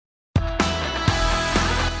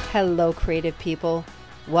Hello, creative people.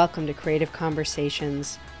 Welcome to Creative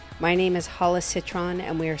Conversations. My name is Hala Citron,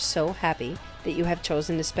 and we are so happy that you have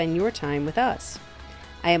chosen to spend your time with us.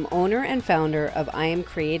 I am owner and founder of I Am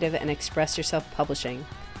Creative and Express Yourself Publishing,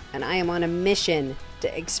 and I am on a mission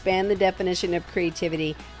to expand the definition of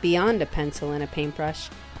creativity beyond a pencil and a paintbrush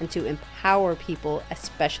and to empower people,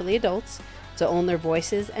 especially adults, to own their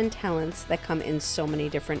voices and talents that come in so many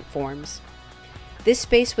different forms. This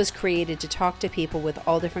space was created to talk to people with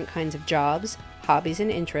all different kinds of jobs, hobbies,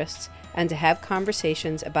 and interests, and to have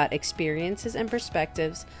conversations about experiences and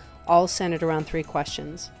perspectives, all centered around three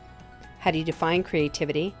questions. How do you define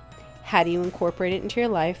creativity? How do you incorporate it into your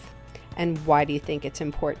life? And why do you think it's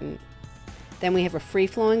important? Then we have a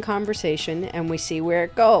free-flowing conversation and we see where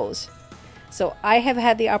it goes. So I have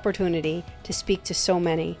had the opportunity to speak to so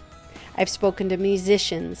many. I've spoken to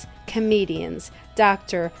musicians, comedians,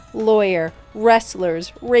 doctor, lawyer,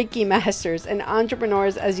 wrestlers, Reiki masters, and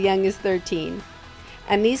entrepreneurs as young as 13.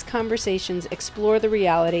 And these conversations explore the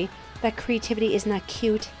reality that creativity is not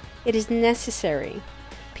cute, it is necessary.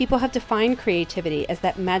 People have defined creativity as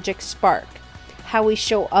that magic spark, how we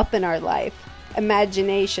show up in our life,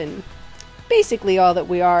 imagination, basically all that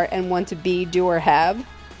we are and want to be, do, or have.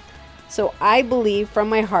 So I believe from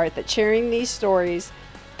my heart that sharing these stories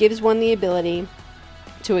gives one the ability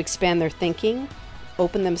to expand their thinking,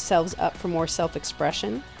 open themselves up for more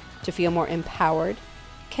self-expression, to feel more empowered,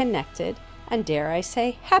 connected, and dare I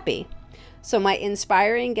say, happy. So my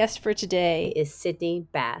inspiring guest for today is Sydney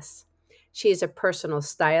Bass. She is a personal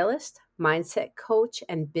stylist, mindset coach,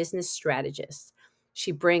 and business strategist.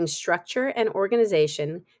 She brings structure and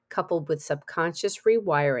organization coupled with subconscious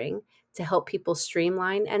rewiring to help people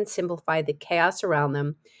streamline and simplify the chaos around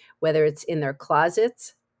them, whether it's in their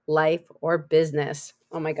closets, life, or business.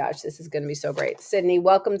 Oh my gosh, this is going to be so great. Sydney,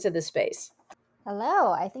 welcome to the space.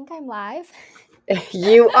 Hello, I think I'm live.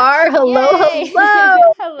 You are? Hello, Yay! hello.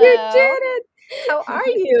 You Hello. did it. How are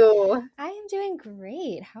you? I am doing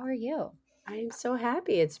great. How are you? I am so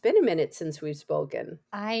happy. It's been a minute since we've spoken.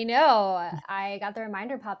 I know. I got the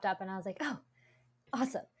reminder popped up and I was like, oh,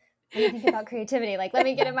 awesome. Let me think about creativity. Let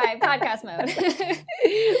me get in my podcast mode.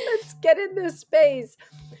 Let's get in this space.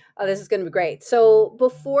 Oh, this is going to be great. So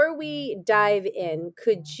before we dive in,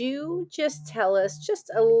 could you just tell us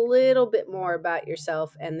just a little bit more about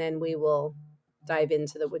yourself, and then we will dive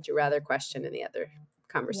into the would you rather question and the other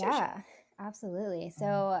conversation. Yeah, absolutely.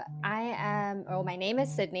 So my name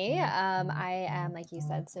is Sydney. I am, like you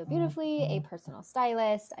said so beautifully, a personal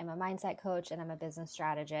stylist. I'm a mindset coach and I'm a business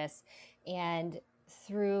strategist. And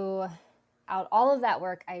throughout all of that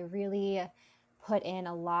work, I really put in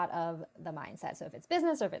a lot of the mindset. So if it's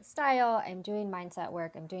business or if it's style, I'm doing mindset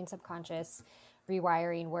work. I'm doing subconscious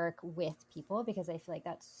rewiring work with people because I feel like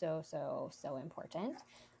that's so important.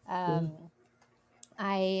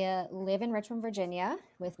 I live in Richmond, Virginia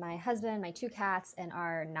with my husband, my 2 cats, and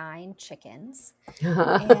our 9 chickens.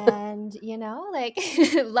 And,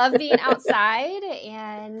 love being outside.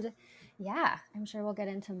 And yeah, I'm sure we'll get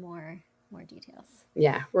into more details.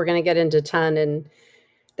 Yeah, we're going to get into a ton. And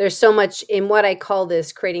there's so much in what I call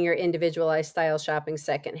this creating your individualized style shopping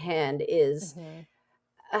secondhand is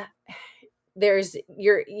there's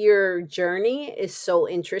your journey is so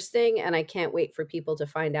interesting, and I can't wait for people to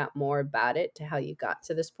find out more about it, to how you got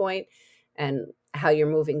to this point and how you're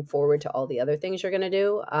moving forward to all the other things you're going to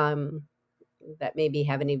do that maybe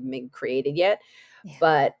haven't even been created yet. Yeah.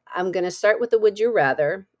 But I'm going to start with the would you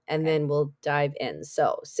rather, and then we'll dive in.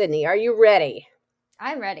 So Sydney, are you ready?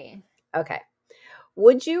 I'm ready. Okay.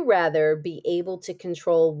 Would you rather be able to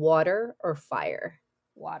control water or fire?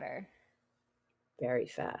 Water. Very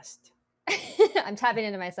fast. I'm tapping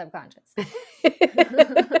into my subconscious.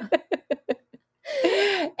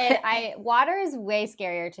 And water is way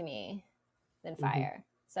scarier to me than fire.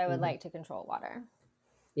 So I would like to control water.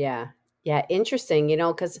 Yeah. Yeah. Interesting.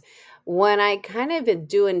 Because when I kind of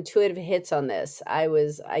do intuitive hits on this,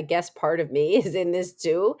 I guess part of me is in this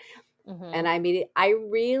too. And I mean, I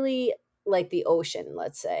really like the ocean,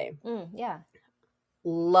 let's say. Yeah.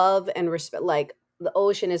 Love and respect. Like the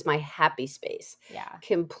ocean is my happy space. Yeah.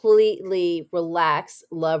 Completely relax,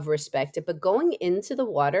 love, respect it. But going into the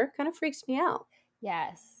water kind of freaks me out.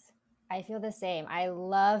 Yes. I feel the same. I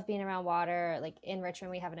love being around water. Like in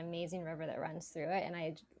Richmond, we have an amazing river that runs through it.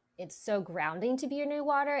 And it's so grounding to be near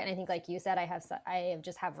water. And I think, like you said, I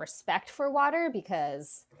just have respect for water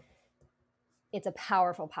because it's a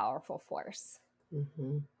powerful, powerful force.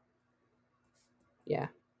 Yeah.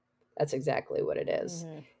 That's exactly what it is.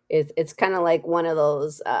 Mm-hmm. It's kind of like one of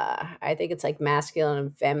those, I think it's like masculine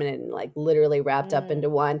and feminine, like literally wrapped up into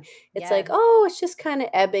Mm, one. It's like, yes. oh, it's just kind of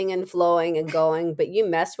ebbing and flowing and going, but you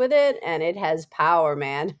mess with it and it has power,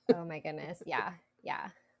 man. Oh my goodness. Yeah. Yeah.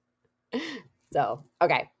 So,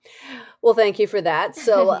 okay. Well, thank you for that.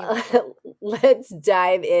 So, You're welcome. let's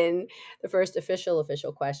dive in. The first official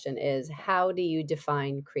question is, how do you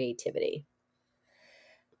define creativity?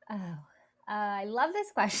 Oh, I love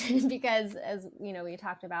this question because, as you know, we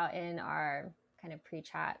talked about in our kind of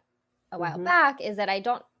pre-chat a while Hmm. back, is that I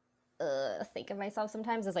don't think of myself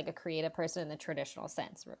sometimes as like a creative person in the traditional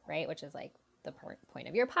sense, right? Which is like the point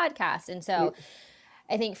of your podcast. And so,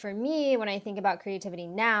 I think for me, when I think about creativity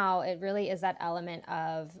now, it really is that element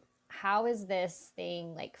of how is this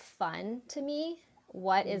thing like fun to me?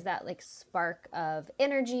 What is that like spark of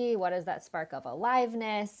energy? What is that spark of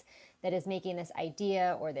aliveness that is making this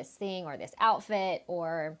idea or this thing or this outfit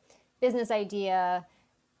or business idea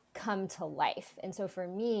come to life? And so for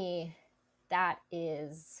me, that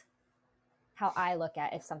is how I look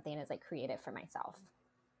at if something is like creative for myself.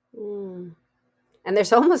 Mm. And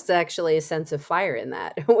there's almost actually a sense of fire in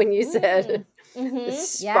that when you said Mm. Mm-hmm.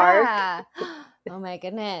 spark. Yeah. Oh my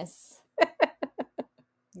goodness.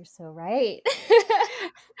 You're so right.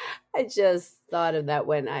 I just thought of that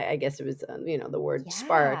when I guess it was, the word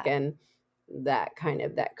spark Yeah. and that kind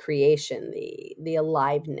of that creation, the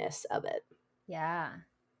aliveness of it. Yeah.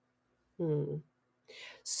 Hmm.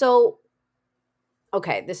 So,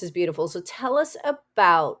 okay, this is beautiful. So tell us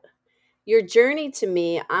about your journey. To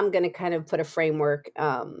me, I'm going to kind of put a framework.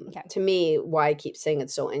 Okay. To me, why I keep saying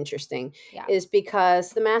it's so interesting Yeah. is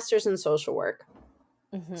because the master's in social work.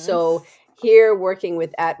 Mm-hmm. So here, working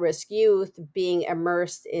with at-risk youth, being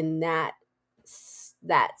immersed in that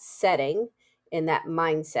setting, in that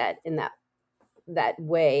mindset, in that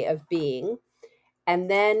way of being, and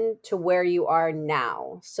then to where you are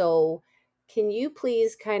now. So, can you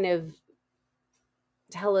please kind of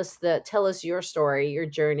tell us your story, your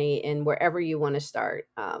journey, and wherever you want to start,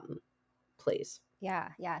 please. Yeah.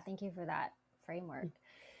 Yeah. Thank you for that framework.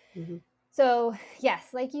 Mm-hmm. So, yes,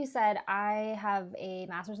 like you said, I have a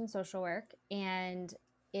master's in social work and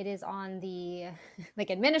it is on the like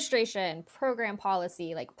administration, program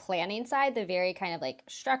policy, like planning side, the very kind of like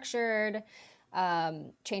structured,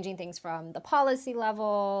 changing things from the policy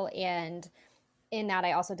level. And in that,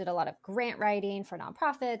 I also did a lot of grant writing for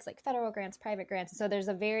nonprofits, like federal grants, private grants. So there's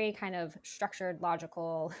a very kind of structured,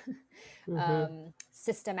 logical, Mm-hmm.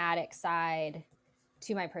 systematic side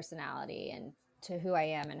to my personality and to who I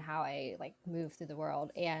am and how I like move through the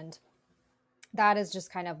world. And that is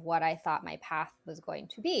just kind of what I thought my path was going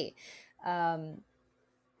to be. Um,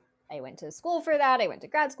 I went to school for that. I went to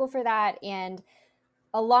grad school for that. And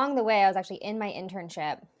along the way, I was actually in my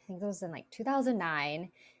internship. I think this was in like 2009.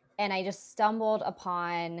 And I just stumbled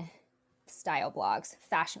upon style blogs,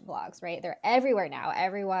 fashion blogs, right? They're everywhere now.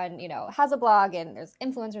 Everyone, has a blog and there's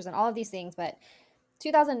influencers and all of these things. But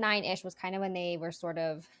 2009-ish was kind of when they were sort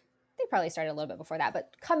of, they probably started a little bit before that,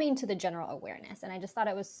 but coming to the general awareness. And I just thought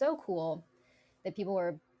it was so cool that people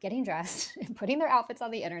were getting dressed and putting their outfits on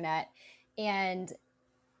the internet. And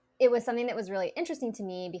it was something that was really interesting to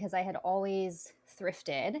me because I had always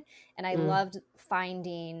thrifted and I Mm. loved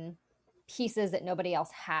finding pieces that nobody else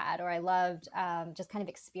had, or I loved just kind of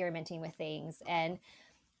experimenting with things. And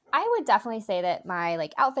I would definitely say that my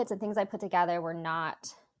like outfits and things I put together were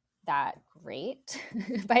not that great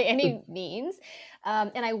by any means.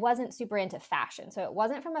 And I wasn't super into fashion. So it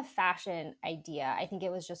wasn't from a fashion idea. I think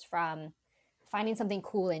it was just from finding something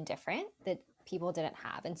cool and different that people didn't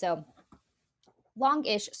have. And so,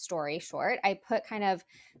 long-ish story short, I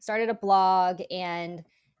started a blog and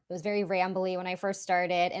it was very rambly when I first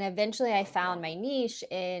started. And eventually I found my niche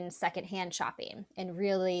in secondhand shopping and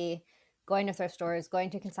really going to thrift stores, going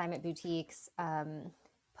to consignment boutiques,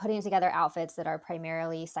 putting together outfits that are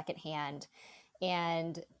primarily secondhand.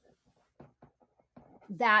 And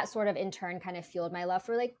that sort of in turn kind of fueled my love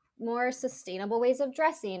for like more sustainable ways of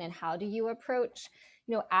dressing and how do you approach,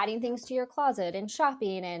 adding things to your closet and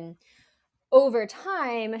shopping. And over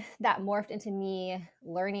time, that morphed into me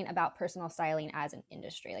learning about personal styling as an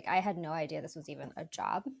industry. Like I had no idea this was even a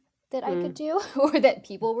job that I could Mm. do or that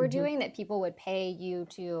people were Mm-hmm. doing, that people would pay you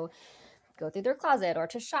to go through their closet or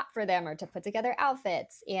to shop for them or to put together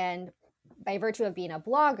outfits. And by virtue of being a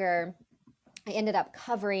blogger, I ended up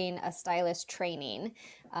covering a stylist training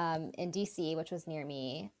in DC, which was near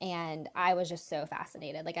me. And I was just so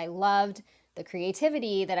fascinated. Like, I loved the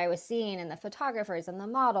creativity that I was seeing in the photographers and the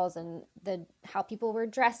models and how people were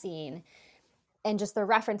dressing and just the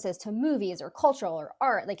references to movies or cultural or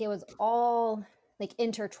art. Like, it was all like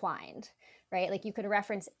intertwined, right? Like you could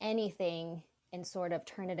reference anything and sort of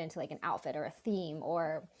turn it into like an outfit or a theme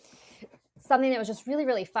or something that was just really,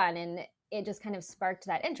 really fun. And it just kind of sparked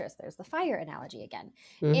that interest. There's the fire analogy again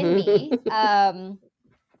in me.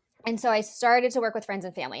 And so I started to work with friends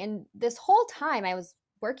and family. And this whole time I was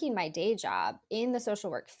working my day job in the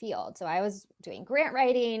social work field. So I was doing grant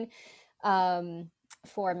writing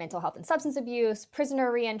for mental health and substance abuse,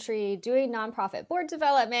 prisoner reentry, doing nonprofit board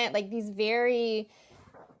development, like these very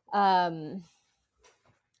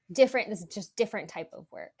different, this is just different type of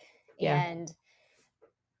work. Yeah. And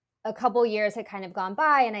a couple years had kind of gone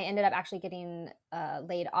by and I ended up actually getting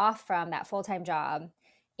laid off from that full-time job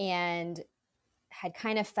and had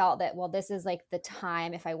kind of felt that, well, this is like the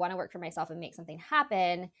time, if I want to work for myself and make something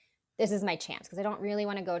happen, this is my chance, because I don't really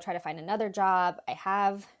want to go try to find another job. I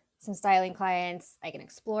have some styling clients. I can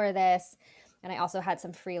explore this. And I also had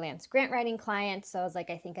some freelance grant writing clients. So I was like,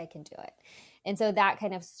 I think I can do it. And so that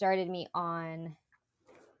kind of started me on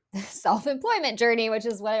the self-employment journey, which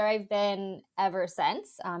is where I've been ever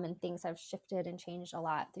since. And things have shifted and changed a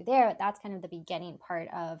lot through there. But that's kind of the beginning part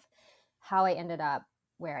of how I ended up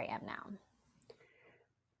where I am now.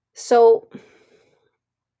 So,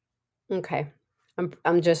 okay.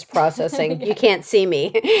 I'm just processing. You can't see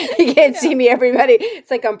me. You can't see me, everybody.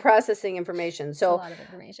 It's like I'm processing information. So a lot of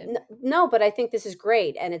information. No, but I think this is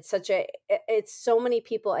great. And it's so many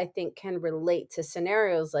people I think can relate to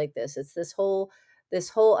scenarios like this. It's this whole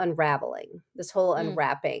unraveling, this whole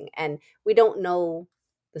unwrapping. And we don't know,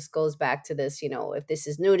 this goes back to this, if this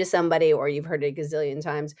is new to somebody or you've heard it a gazillion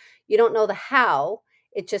times, you don't know the how.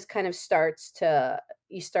 It just kind of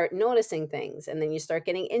you start noticing things, and then you start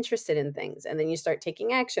getting interested in things, and then you start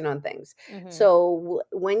taking action on things. So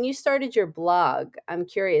when you started your blog, I'm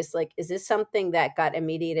curious, like, is this something that got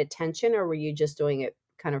immediate attention, or were you just doing it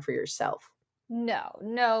kind of for yourself?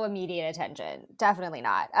 No immediate attention. Definitely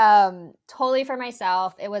not. Totally for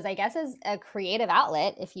myself. It was, I guess, as a creative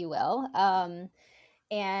outlet, if you will.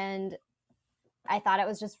 And I thought it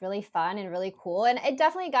was just really fun and really cool. And it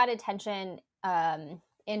definitely got attention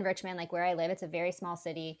in Richmond, like where I live. It's a very small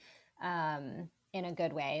city in a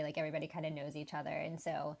good way. Like everybody kind of knows each other. And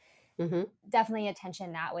so definitely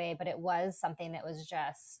attention that way. But it was something that was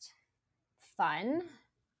just fun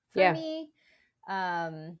for me.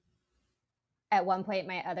 At one point,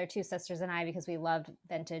 my other two sisters and I, because we loved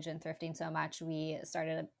vintage and thrifting so much, we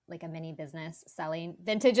started a mini business selling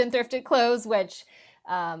vintage and thrifted clothes, which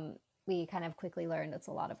we kind of quickly learned it's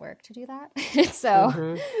a lot of work to do that.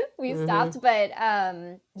 So we stopped. But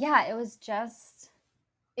yeah, it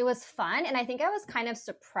was fun. And I think I was kind of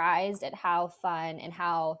surprised at how fun and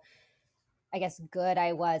how, I guess, good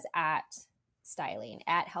I was at styling,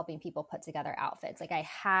 at helping people put together outfits. Like I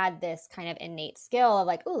had this kind of innate skill of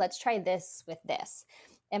like, oh, let's try this with this.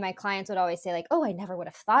 And my clients would always say like, oh, I never would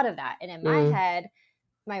have thought of that. And in my head,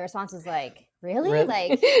 my response was like, really?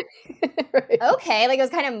 Like, right. Okay. Like it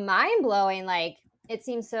was kind of mind blowing. Like it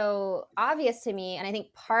seems so obvious to me. And I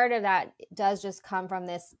think part of that does just come from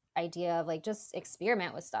this idea of like, just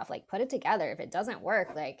experiment with stuff, like put it together. If it doesn't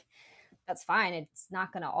work, like that's fine. It's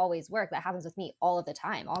not going to always work. That happens with me all of the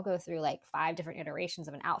time. I'll go through like 5 different iterations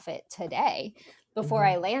of an outfit today before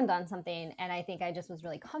I land on something. And I think I just was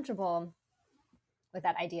really comfortable with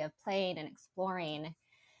that idea of playing and exploring.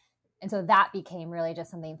 And so that became really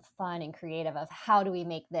just something fun and creative of how do we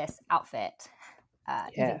make this outfit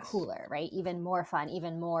even cooler, right? Even more fun,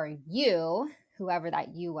 even more you, whoever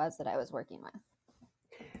that you was that I was working with.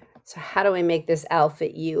 So how do we make this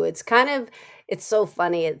outfit you? It's so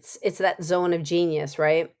funny. It's that zone of genius,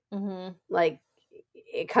 right? Like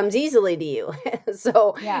it comes easily to you.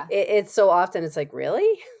 So it's so often it's like,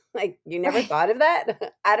 really? Like you never thought of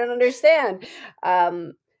that? I don't understand.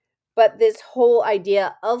 But this whole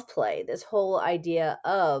idea of play, this whole idea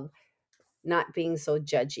of not being so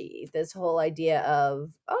judgy, this whole idea of,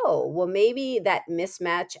 oh, well, maybe that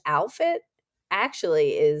mismatch outfit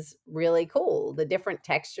actually is really cool. The different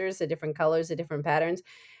textures, the different colors, the different patterns.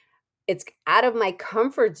 It's out of my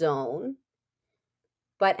comfort zone.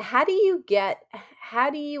 But how do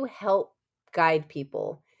you help guide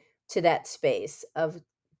people to that space of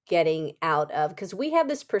getting out of, because we have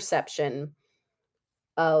this perception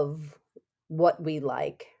of what we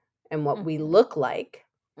like and what we look like,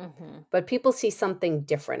 but people see something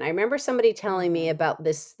different. I remember somebody telling me about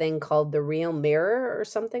this thing called the real mirror or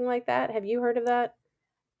something like that. Have you heard of that?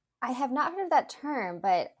 I have not heard of that term,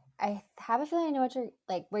 but I have a feeling I know what you're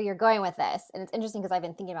like, where you're going with this. And it's interesting because I've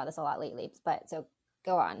been thinking about this a lot lately, but so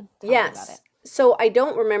go on. Yes. So I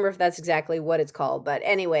don't remember if that's exactly what it's called, but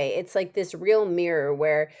anyway, it's like this real mirror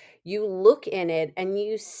where you look in it and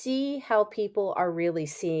you see how people are really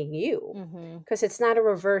seeing you Hmm. because it's not a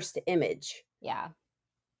reversed image. Yeah.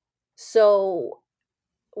 So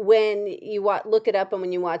when you look it up and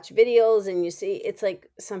when you watch videos and you see, it's like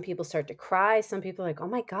some people start to cry, some people are like, "Oh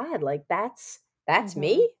my God, like that's Hmm.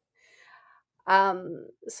 me?"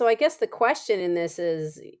 So I guess the question in this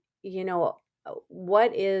is, you know,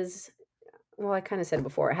 what is, well, I kind of said it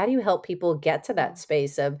before. How do you help people get to that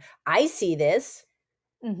space of I see this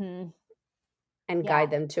Hmm. and Yeah.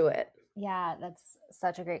 guide them to it? Yeah, that's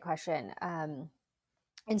such a great question.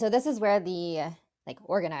 And so this is where the like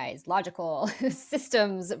organized, logical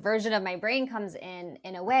systems version of my brain comes in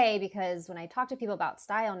a way, because when I talk to people about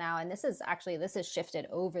style now, and this has shifted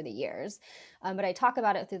over the years, but I talk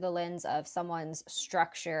about it through the lens of someone's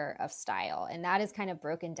structure of style, and that is kind of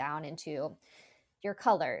broken down into your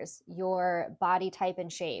colors, your body type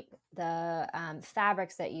and shape, the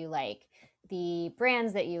fabrics that you like, the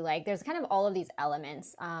brands that you like. There's kind of all of these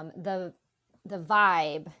elements. The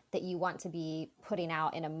vibe that you want to be putting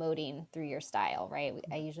out and emoting through your style, right?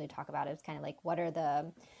 I usually talk about it as kind of like what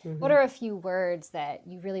Hmm. are a few words that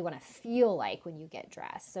you really want to feel like when you get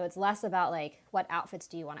dressed. So it's less about like what outfits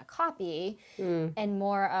do you want to copy Mm. and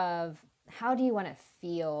more of how do you want to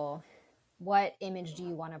feel, what image do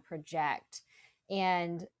you want to project.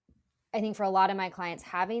 And I think for a lot of my clients,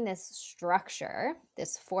 having this structure,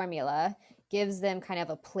 this formula, gives them kind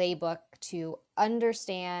of a playbook to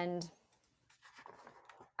understand,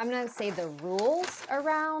 I'm going to say, the rules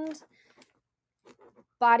around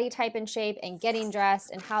body type and shape and getting dressed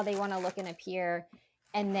and how they want to look and appear.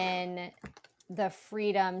 And then the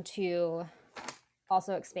freedom to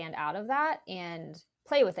also expand out of that and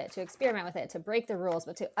play with it, to experiment with it, to break the rules,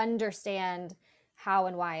 but to understand how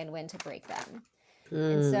and why and when to break them.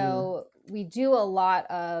 And Mm. so we do a lot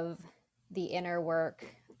of the inner work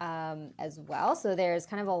as well. So there's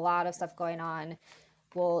kind of a lot of stuff going on.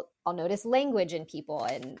 I'll notice language in people,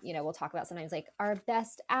 and we'll talk about sometimes like our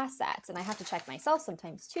best assets, and I have to check myself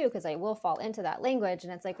sometimes too, because I will fall into that language,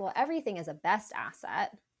 and it's like, well, everything is a best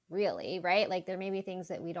asset, really, right? Like there may be things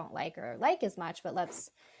that we don't like or like as much, but let's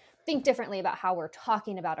think differently about how we're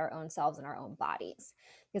talking about our own selves and our own bodies,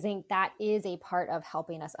 because I think that is a part of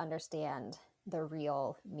helping us understand the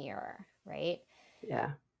real mirror, right?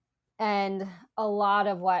 Yeah. And a lot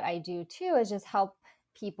of what I do too is just help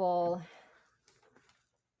people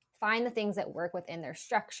find the things that work within their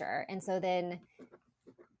structure. And so then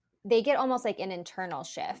they get almost like an internal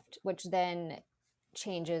shift, which then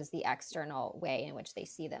changes the external way in which they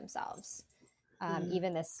see themselves. Mm.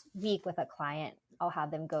 Even this week with a client, I'll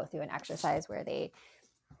have them go through an exercise where they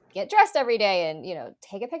get dressed every day and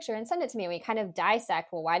take a picture and send it to me. We kind of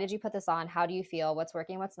dissect, well, why did you put this on, how do you feel, what's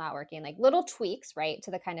working, what's not working, like little tweaks, right,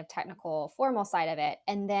 to the kind of technical formal side of it.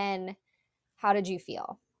 And then how did you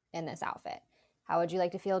feel in this outfit, how would you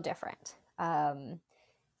like to feel different?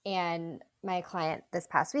 And my client this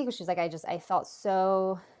past week, she's like, I felt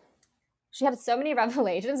so, she had so many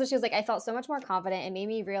revelations. So she was like, I felt so much more confident. It made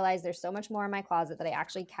me realize there's so much more in my closet that I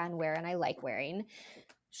actually can wear and I like wearing.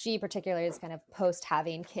 She particularly is kind of post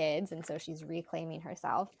having kids, and so she's reclaiming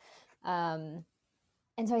herself. Um,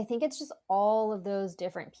 and so I think it's just all of those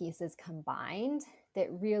different pieces combined that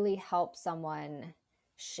really help someone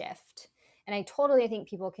shift. And I think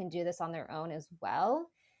people can do this on their own as well.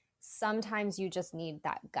 Sometimes you just need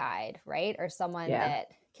that guide, right? Or someone Yeah.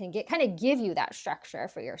 that can give you that structure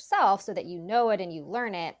for yourself so that you know it and you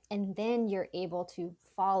learn it, and then you're able to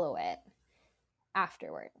follow it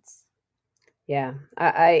afterwards. Yeah.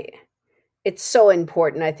 It's so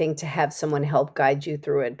important, I think, to have someone help guide you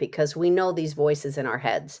through it because we know these voices in our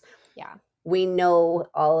heads. Yeah. We know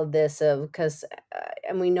all of this of because,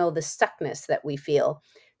 and we know the stuckness that we feel.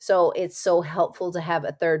 So it's so helpful to have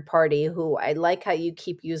a third party who I like how you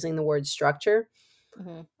keep using the word structure,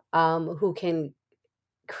 Hmm. who can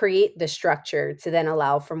create the structure to then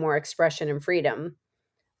allow for more expression and freedom.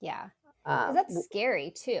 Yeah. Because Uh, that's w-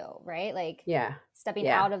 scary too, right? Like yeah, stepping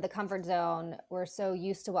yeah, out of the comfort zone, we're so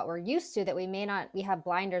used to what we're used to that we have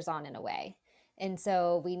blinders on in a way. And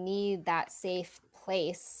so we need that safe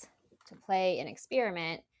place to play and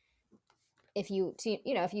experiment. If you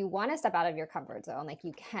want to step out of your comfort zone, like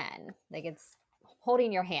you can, like it's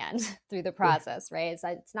holding your hand through the yeah, process, right?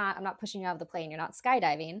 It's not, I'm not pushing you out of the plane. You're not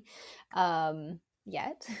skydiving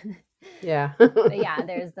yet. yeah. But yeah,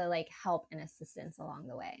 there's the like help and assistance along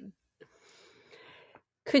the way.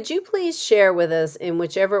 Could you please share with us in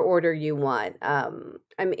whichever order you want?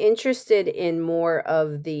 I'm interested in more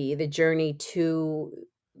of the journey to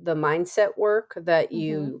the mindset work that Hmm.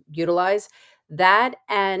 you utilize. that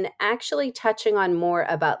and actually touching on more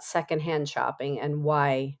about secondhand shopping and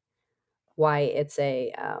why it's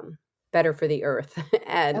a better for the earth.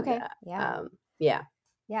 And Okay. Yeah. yeah.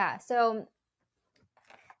 Yeah. So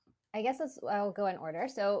I guess I'll go in order.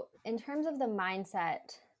 So in terms of the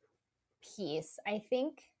mindset piece, I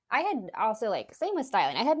think I had also like same with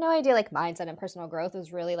styling. I had no idea like mindset and personal growth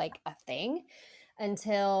was really like a thing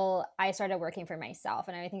until I started working for myself.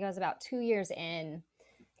 And I think I was about 2 years in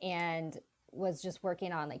and was just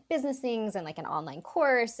working on like business things and like an online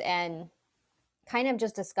course and kind of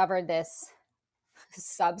just discovered this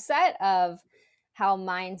subset of how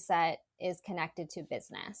mindset is connected to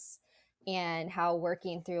business and how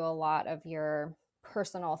working through a lot of your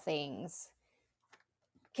personal things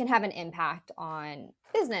can have an impact on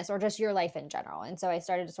business or just your life in general. And so I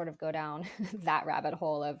started to sort of go down that rabbit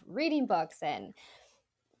hole of reading books and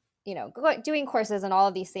doing courses and all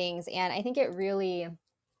of these things. And I think it really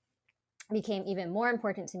became even more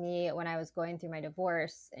important to me when I was going through my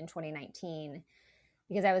divorce in 2019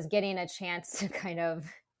 because I was getting a chance to kind of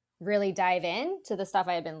really dive in to the stuff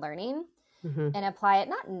I had been learning and apply it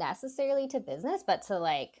not necessarily to business, but to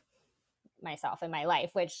like myself and my life,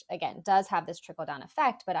 which again does have this trickle down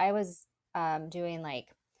effect. But I was doing like,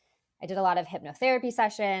 I did a lot of hypnotherapy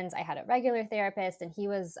sessions. I had a regular therapist, and he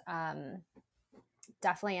was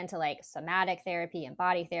definitely into like somatic therapy and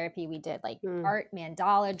body therapy. We did like art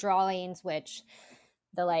mandala drawings, which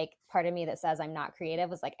the like part of me that says I'm not creative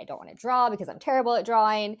was like, I don't want to draw because I'm terrible at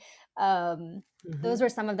drawing. Those were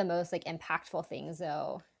some of the most like impactful things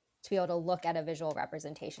though, to be able to look at a visual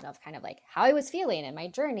representation of kind of like how I was feeling in my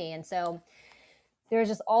journey. And so there's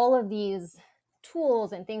just all of these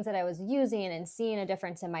tools and things that I was using and seeing a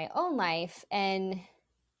difference in my own life and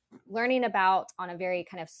learning about on a very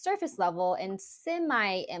kind of surface level and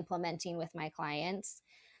semi implementing with my clients.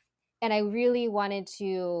 And I really wanted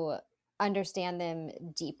to understand them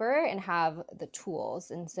deeper and have the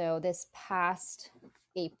tools. And so this past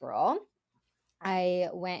April, I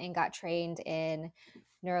went and got trained in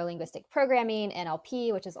neurolinguistic programming,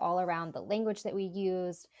 NLP, which is all around the language that we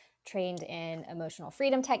use, trained in emotional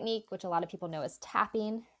freedom technique, which a lot of people know as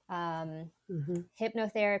tapping,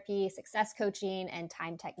 hypnotherapy, success coaching, and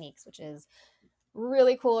time techniques, which is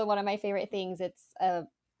really cool and one of my favorite things. It's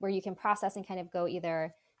where you can process and kind of go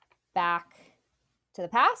either back to the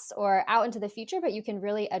past or out into the future, but you can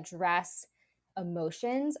really address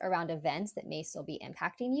emotions around events that may still be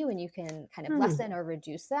impacting you, and you can kind of lessen or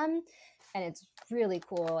reduce them. And it's really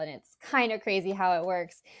cool, and it's kind of crazy how it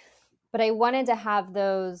works. But I wanted to have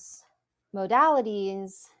those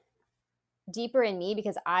modalities deeper in me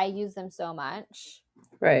because I use them so much.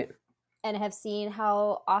 Right. And have seen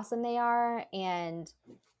how awesome they are. And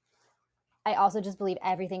I also just believe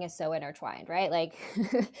everything is so intertwined, right? Like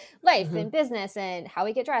life and business and how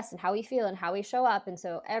we get dressed and how we feel and how we show up. And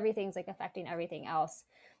so everything's like affecting everything else,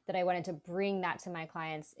 that I wanted to bring that to my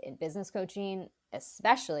clients in business coaching,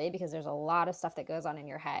 especially because there's a lot of stuff that goes on in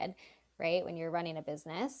your head, right? When you're running a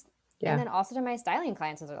business. Yeah. And then also to my styling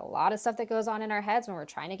clients, there's a lot of stuff that goes on in our heads when we're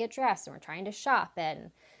trying to get dressed and we're trying to shop, and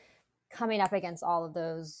coming up against all of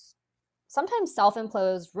those sometimes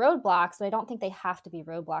self-imposed roadblocks, but I don't think they have to be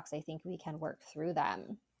roadblocks. I think we can work through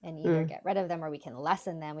them and either get rid of them or we can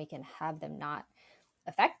lessen them. We can have them not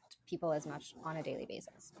affect people as much on a daily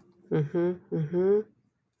basis.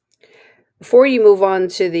 Before you move on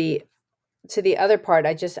to the other part,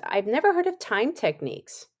 I've never heard of time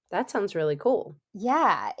techniques. That sounds really cool.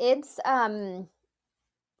 Yeah, it's awesome.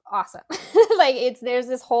 Like there's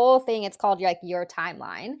this whole thing, it's called like your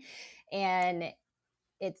timeline, and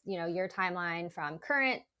it's your timeline from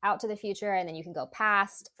current out to the future, and then you can go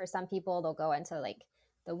past. For some people, they'll go into like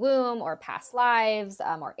the womb or past lives,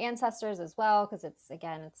 or ancestors as well, because it's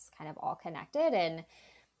kind of all connected. And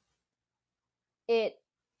the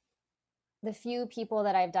few people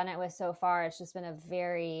that I've done it with so far, it's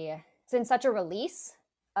been such a release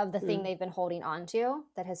of the thing they've been holding on to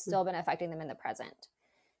that has still been affecting them in the present.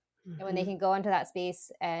 And when they can go into that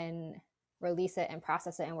space and release it and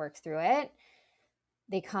process it and work through it,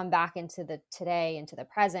 they come back into the today, into the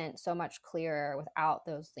present, so much clearer without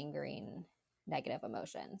those lingering negative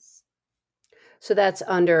emotions. So that's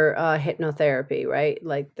under hypnotherapy, right?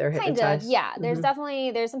 Like they're kind hypnotized? of, yeah. There's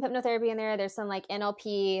some hypnotherapy in there. There's some like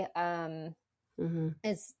NLP.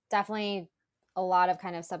 It's definitely a lot of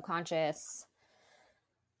kind of subconscious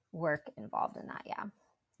work involved in that.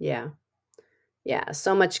 Yeah,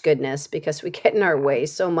 so much goodness, because we get in our way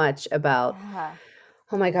so much about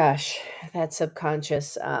oh my gosh, that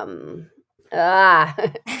subconscious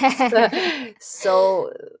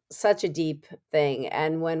such a deep thing.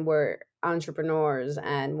 And when we're entrepreneurs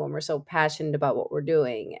and when we're so passionate about what we're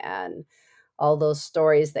doing and all those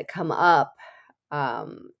stories that come up.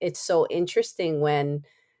 It's so interesting when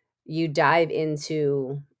you dive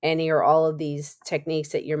into any or all of these techniques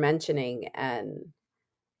that you're mentioning, and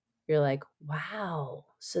you're like, wow,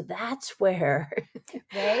 so that's where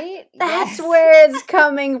Right? that's Yes. where it's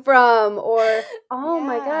coming from. Or, oh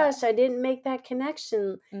my Yeah. gosh, I didn't make that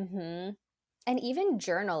connection. Mm-hmm. And even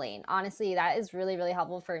journaling, honestly, that is really, really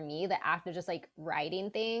helpful for me. The act of just like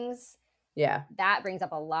writing things, Yeah. that brings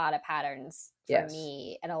up a lot of patterns for Yes.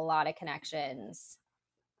 me and a lot of connections.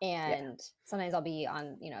 Yeah. And sometimes I'll be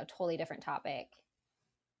on, a totally different topic,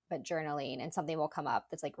 but journaling and something will come up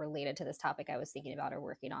that's like related to this topic I was thinking about or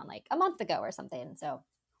working on like a month ago or something. So,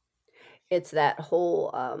 It's that whole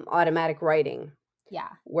automatic writing yeah.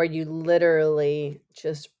 where you literally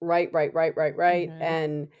just write. Mm-hmm.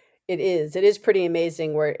 And it is pretty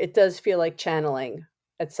amazing, where it does feel like channeling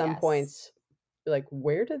at some Yes. points. You're like,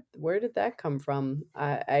 where did that come from?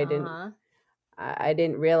 I didn't Uh-huh. I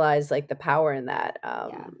didn't realize like the power in that.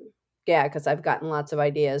 Yeah. Yeah, because I've gotten lots of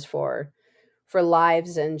ideas for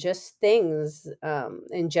lives and just things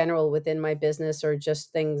in general within my business, or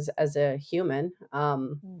just things as a human.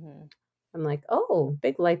 Mm-hmm. I'm like, oh,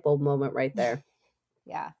 big light bulb moment right there.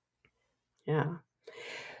 Yeah. Yeah.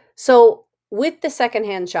 So with the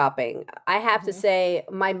secondhand shopping, I have to Mm-hmm. say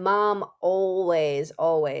my mom always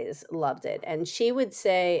loved it. And she would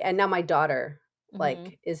say, and now my daughter Mm-hmm.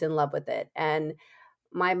 like is in love with it. And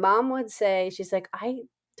my mom would say, she's like, I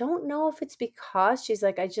don't know if it's because, she's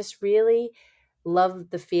like, I just really love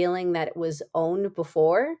the feeling that it was owned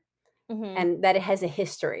before Mm-hmm. and that it has a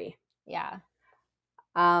history. Yeah.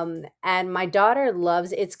 And my daughter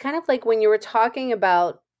loves, it's kind of like when you were talking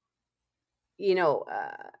about, you know,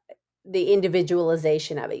 the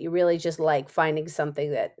individualization of it. You really just like finding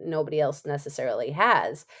something that nobody else necessarily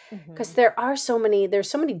has, because Mm-hmm. there's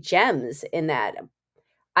so many gems in that.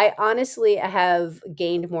 I honestly have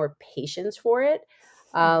gained more patience for it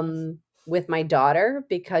Mm-hmm. with my daughter,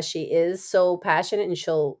 because she is so passionate, and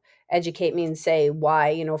she'll educate me and say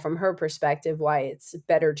why, from her perspective, why it's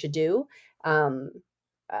better to do um,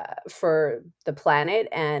 for the planet,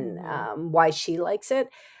 and Mm-hmm. why she likes it.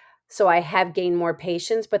 So I have gained more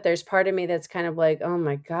patience, but there's part of me that's kind of like, oh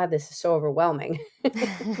my God, this is so overwhelming.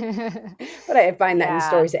 But I find that in Yeah.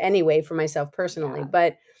 stories anyway for myself personally.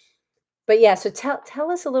 Yeah. But yeah, so tell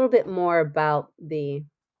us a little bit more about the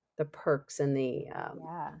perks and the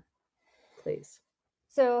Yeah. please.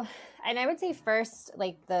 So, and I would say first,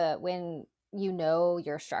 like when you know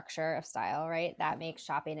your structure of style, right? That makes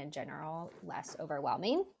shopping in general less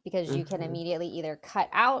overwhelming because you can Hmm. immediately either cut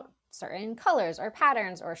out certain colors or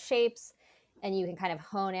patterns or shapes and you can kind of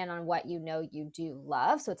hone in on what you know you do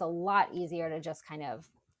love. So it's a lot easier to just kind of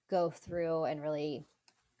go through and really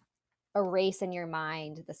erase in your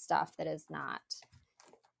mind the stuff that is not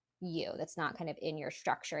you, that's not kind of in your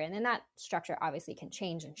structure. And then that structure obviously can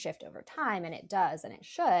change and shift over time, and it does and it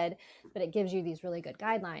should, but it gives you these really good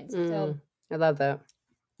guidelines. So I love that.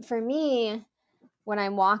 for me, when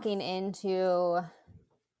I'm walking into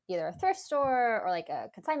either a thrift store or like a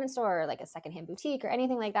consignment store or like a secondhand boutique or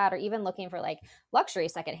anything like that, or even looking for like luxury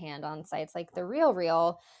secondhand on sites like the Real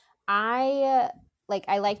Real, I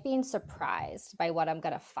like being surprised by what I'm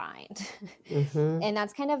gonna find. Hmm. And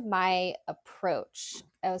that's kind of my approach.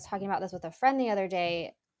 I was talking about this with a friend the other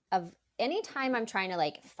day of anytime I'm trying to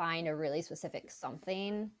like find a really specific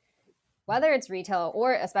something, whether it's retail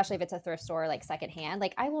or especially if it's a thrift store like secondhand,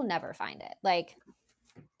 like I will never find it. Like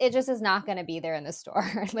it just is not going to be there in the store.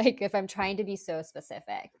 Like if I'm trying to be so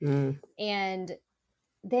specific. Mm. And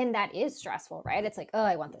then that is stressful, right? It's like, oh,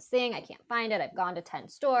 I want this thing. I can't find it. I've gone to 10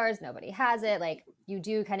 stores. Nobody has it. Like you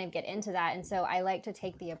do kind of get into that. And so I like to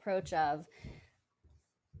take the approach of,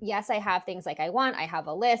 yes, I have things like I want. I have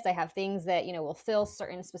a list. I have things that, will fill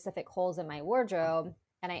certain specific holes in my wardrobe.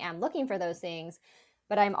 And I am looking for those things.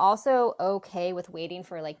 But I'm also okay with waiting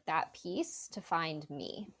for like that piece to find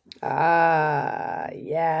me. Ah,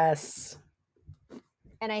 yes.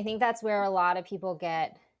 And I think that's where a lot of people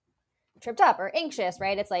get tripped up or anxious,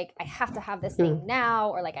 right? It's like, I have to have this thing now,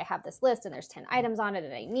 or like I have this list and there's 10 items on it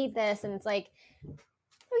and I need this. And it's like,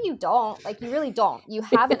 no, you don't. Like, you really don't. You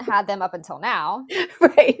haven't had them up until now.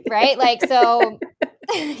 Right. Right. Like, so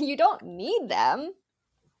you don't need them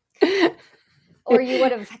or you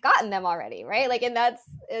would have gotten them already. Right. Like, and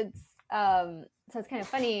so it's kind of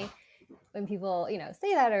funny when people,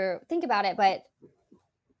 say that or think about it, but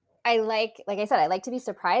like I said, I like to be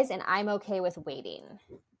surprised and I'm okay with waiting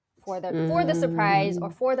for the surprise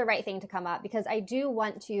or for the right thing to come up, because I do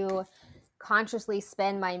want to consciously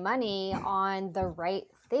spend my money on the right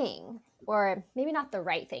thing, or maybe not the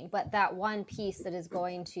right thing, but that one piece that is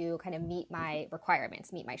going to kind of meet my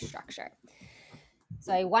requirements, meet my structure.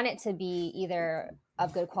 So I want it to be either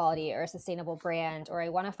of good quality or a sustainable brand, or I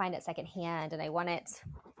want to find it secondhand, and I want it,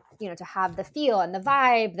 to have the feel and the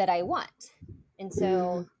vibe that I want. And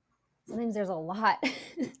so sometimes there's a lot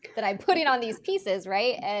that I'm putting on these pieces,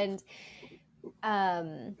 right? And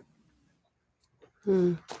and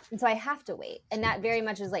so I have to wait. And that very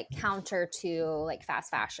much is like counter to like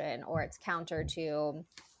fast fashion, or it's counter to,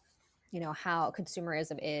 how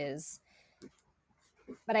consumerism is.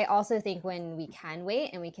 But I also think when we can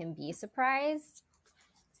wait and we can be surprised,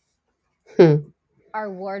 our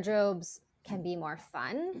wardrobes can be more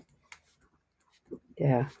fun.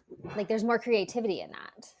 Yeah. Like there's more creativity in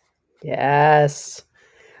that. Yes.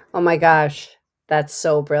 Oh my gosh. That's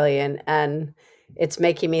so brilliant. And it's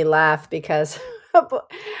making me laugh because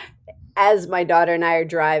as my daughter and I are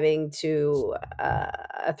driving to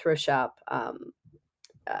a thrift shop, uh,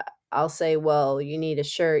 I'll say, well, you need a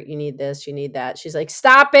shirt, you need this, you need that. She's like,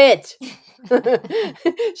 stop it.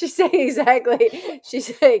 She's saying exactly.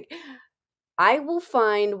 She's like, I will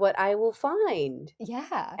find what I will find.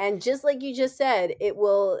 Yeah. And just like you just said, it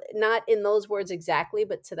will not in those words exactly,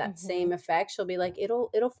 but to that same effect. She'll be like,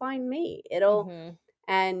 it'll find me.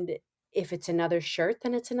 And if it's another shirt,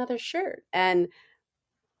 then it's another shirt. And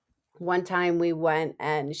one time we went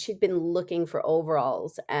and she'd been looking for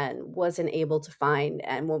overalls and wasn't able to find.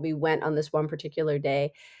 And when we went on this one particular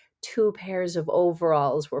day, 2 pairs of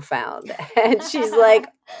overalls were found. And she's like,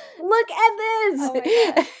 look at this. Oh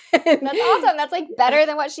my gosh. That's awesome. That's like better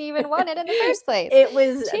than what she even wanted in the first place. It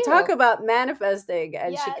was talk about manifesting.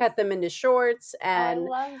 And Yes. she cut them into shorts and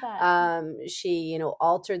I love that. she,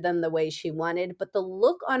 altered them the way she wanted. But the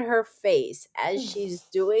look on her face as she's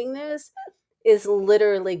doing this is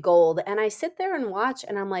literally gold. And I sit there and watch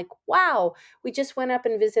and I'm like, wow, we just went up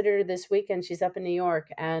and visited her this weekend. She's up in New York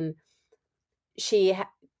and she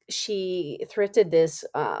thrifted this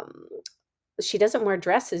she doesn't wear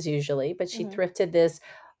dresses usually, but she thrifted this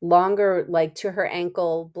longer, like to her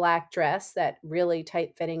ankle black dress that really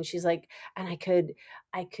tight fitting. She's like, and I could,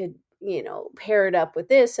 pair it up with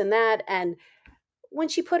this and that. And when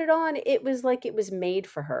she put it on, it was like it was made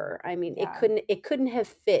for her. I mean, Yeah. it couldn't have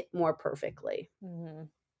fit more perfectly.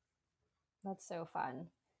 That's so fun.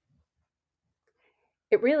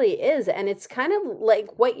 It really is. And it's kind of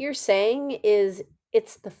like what you're saying is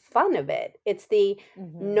it's the fun of it. It's the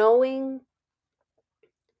knowing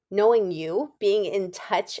you, being in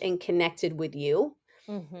touch and connected with you.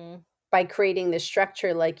 By creating this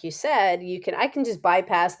structure, like you said, I can just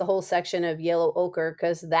bypass the whole section of yellow ochre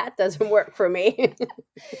because that doesn't work for me.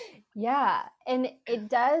 Yeah, and it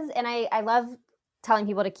does. And I love telling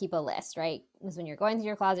people to keep a list, right? Because when you're going through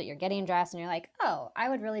your closet, you're getting dressed and you're like, oh, I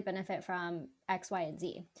would really benefit from X, Y, and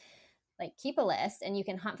Z. Like keep a list and you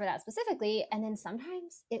can hunt for that specifically. And then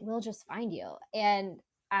sometimes it will just find you. And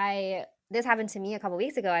this happened to me a couple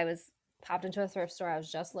weeks ago. I was popped into a thrift store. I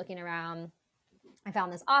was just looking around. I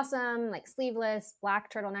found this awesome, like sleeveless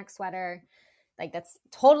black turtleneck sweater. Like that's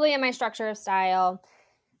totally in my structure of style.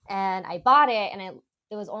 And I bought it. And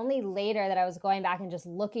it was only later that I was going back and just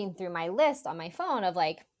looking through my list on my phone of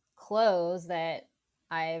like clothes that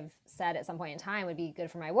I've said at some point in time would be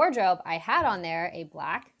good for my wardrobe. I had on there a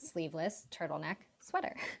black sleeveless turtleneck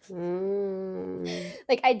sweater.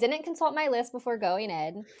 Like I didn't consult my list before going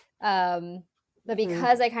in. But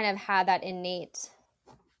because I kind of had that innate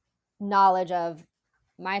knowledge of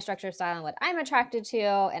my structure of style and what I'm attracted to,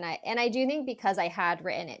 and I do think because I had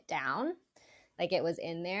written it down, like it was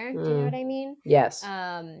in there. Do you know what I mean? Yes.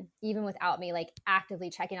 Even without me like actively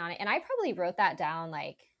checking on it. And I probably wrote that down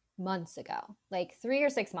like months ago, like 3 or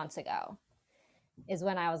 6 months ago is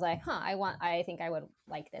when I was like, I think I would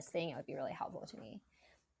like this thing. It would be really helpful to me.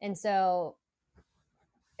 And so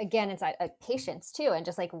again, it's a patience too, and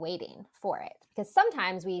just like waiting for it. Because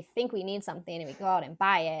sometimes we think we need something and we go out and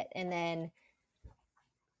buy it, and then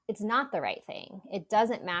it's not the right thing. It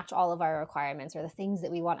doesn't match all of our requirements or the things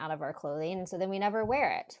that we want out of our clothing. And so then we never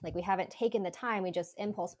wear it. Like we haven't taken the time. We just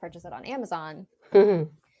impulse purchase it on Amazon and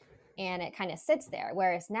it kind of sits there.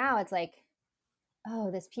 Whereas now it's like,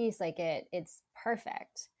 oh, this piece, like it's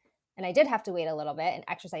perfect. And I did have to wait a little bit and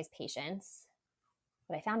exercise patience,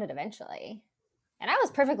 but I found it eventually. And I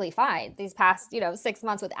was perfectly fine these past, 6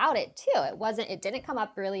 months without it too. It didn't come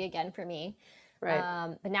up really again for me.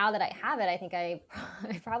 Right. But now that I have it, I think I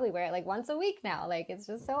probably wear it like once a week now. Like it's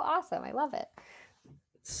just so awesome. I love it.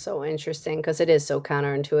 So interesting because it is so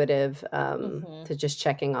counterintuitive to just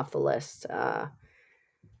checking off the list.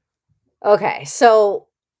 Okay, so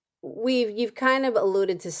you've kind of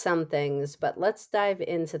alluded to some things, but let's dive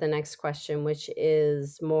into the next question, which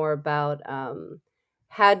is more about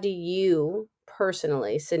how do you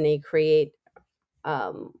personally, Sydney, create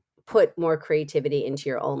put more creativity into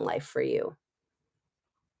your own life for you?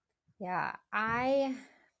 Yeah, I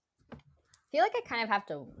feel like I kind of have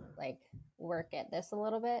to like work at this a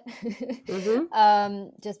little bit. Mm-hmm.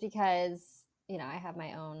 Just because, I have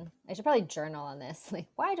my own, I should probably journal on this. Like,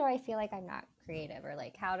 why do I feel like I'm not creative, or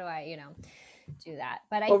like, how do I, do that?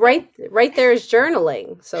 But I Well, think, right there is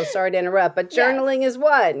journaling. So sorry to interrupt, but yes, journaling is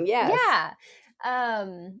one. Yes. yeah.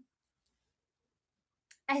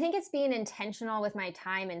 I think it's being intentional with my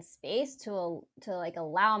time and space to like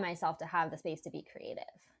allow myself to have the space to be creative.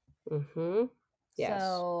 Mm-hmm. Yes.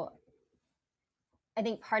 So I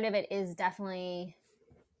think part of it is definitely,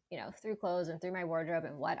 through clothes and through my wardrobe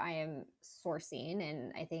and what I am sourcing.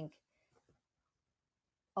 And I think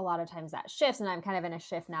a lot of times that shifts, and I'm kind of in a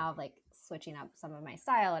shift now of like switching up some of my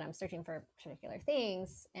style, and I'm searching for particular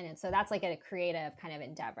things. So that's like a creative kind of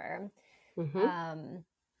endeavor. Mm-hmm.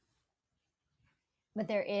 But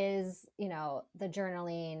there is, the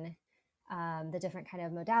journaling, the different kind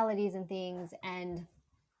of modalities and things. And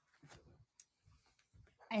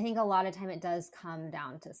I think a lot of time it does come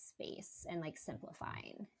down to space and like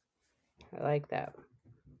simplifying. I like that.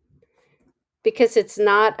 Because it's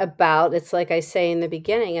not about, it's like I say in the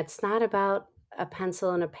beginning, it's not about a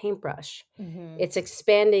pencil and a paintbrush. Mm-hmm. It's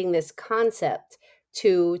expanding this concept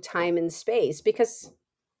to time and space, because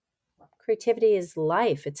creativity is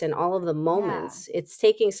life. It's in all of the moments. Yeah. It's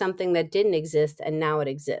taking something that didn't exist and now it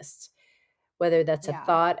exists, whether that's a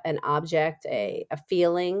thought, an object, a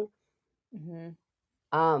feeling. Mm-hmm.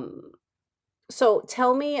 So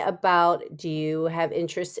tell me about, do you have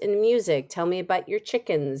interest in music? Tell me about your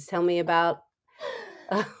chickens. Tell me about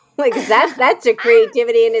like that's a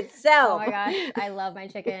creativity in itself. Oh my gosh, I love my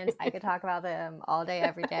chickens. I could talk about them all day,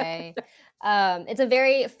 every day. It's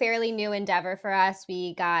a fairly new endeavor for us.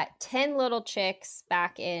 We got 10 little chicks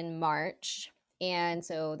back in March. And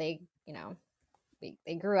so they,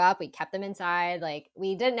 they grew up. We kept them inside. Like,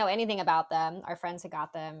 we didn't know anything about them. Our friends had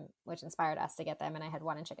got them, which inspired us to get them. And I had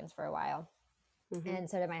wanted chickens for a while. Mm-hmm. And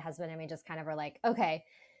so did my husband. And we just kind of were like, okay,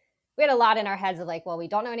 we had a lot in our heads of like, well, we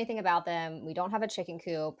don't know anything about them. We don't have a chicken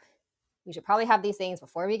coop. We should probably have these things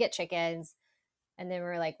before we get chickens. And then we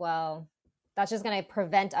were like, well, that's just going to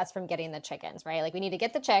prevent us from getting the chickens, right? Like, we need to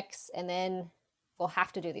get the chicks, and then we'll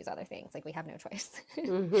have to do these other things. Like, we have no choice.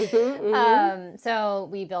 Mm-hmm, mm-hmm. So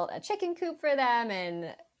we built a chicken coop for them,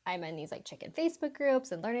 and I'm in these like chicken Facebook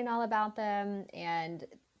groups and learning all about them. And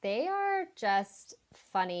they are just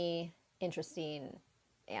funny, interesting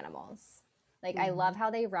animals. Like, I love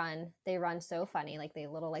how they run. They run so funny, like they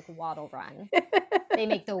little like waddle run. They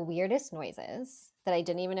make the weirdest noises that I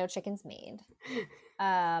didn't even know chickens made.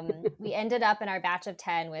 We ended up in our batch of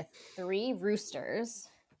 10 with 3 roosters,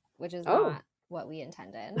 which is not what we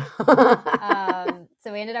intended.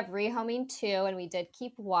 So we ended up rehoming 2, and we did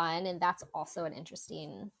keep 1, and that's also an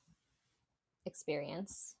interesting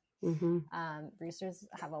experience. Mm-hmm. Roosters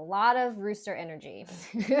have a lot of rooster energy.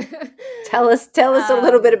 Tell us a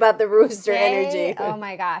little bit about the rooster energy. Oh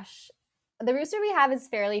my gosh. The rooster we have is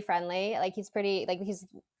fairly friendly. Like, he's pretty, like,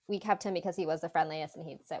 we kept him because he was the friendliest, and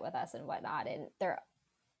he'd sit with us and whatnot. And they're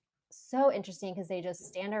so interesting because they just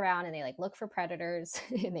stand around and they like look for predators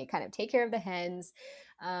and they kind of take care of the hens.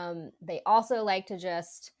 They also like to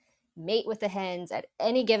just mate with the hens at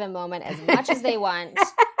any given moment as much as they want.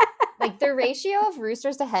 Like, the ratio of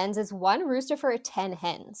roosters to hens is 1 rooster for 10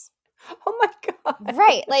 hens. Oh my God.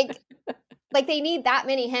 Right. Like they need that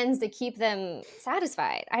many hens to keep them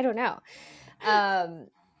satisfied. I don't know.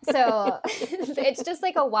 So it's just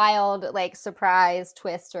like a wild, like, surprise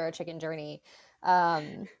twist to our chicken journey.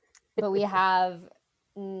 But we have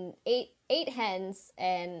 8 hens,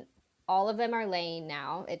 and all of them are laying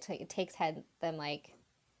now. It takes them like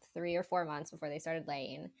 3 or 4 months before they started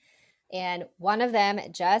laying. And one of them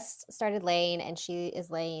just started laying, and she is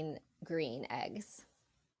laying green eggs,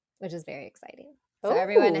 which is very exciting. So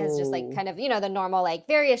everyone has just like kind of, the normal like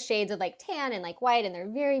various shades of like tan and like white, and they're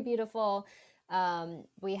very beautiful.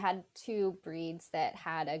 We had 2 breeds that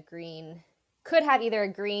had could have either a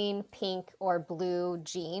green, pink, or blue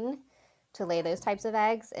gene to lay those types of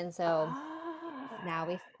eggs. And so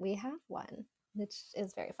now we have one, which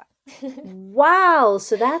is very fun. Wow.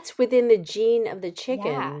 So that's within the gene of the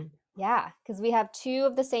chicken. Yeah. Because we have 2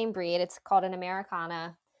 of the same breed. It's called an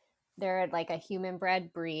Americana. They're like a human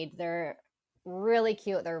bred breed. They're really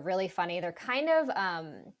cute. They're really funny. They're kind of,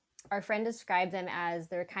 our friend described them as,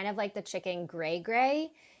 they're kind of like the chicken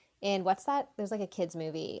gray. And what's that? There's like a kid's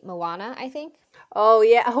movie, Moana, I think. Oh,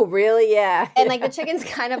 yeah. Oh, really? Yeah. And like the chicken's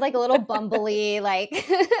kind of like a little bumbly, like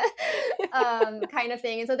kind of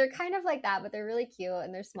thing. And so they're kind of like that, but they're really cute,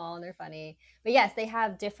 and they're small, and they're funny. But yes, they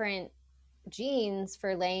have different genes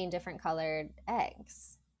for laying different colored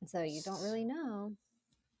eggs. And so you don't really know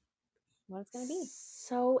what it's going to be.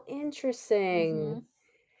 So interesting. Mm-hmm.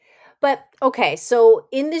 But okay, so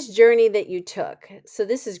in this journey that you took, so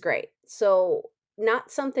this is great. So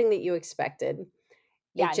not something that you expected. It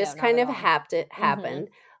Yeah, no, just not kind at of all. Mm-hmm. happened.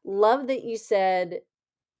 Love that you said,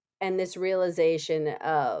 and this realization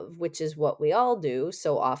of, which is what we all do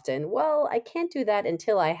so often, well, I can't do that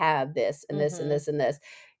until I have this and this and Mm-hmm. this and this.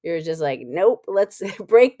 You're just like, nope, let's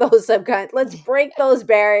break those let's break those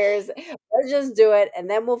barriers. Let's just do it and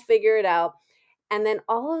then we'll figure it out. And then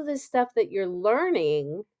all of this stuff that you're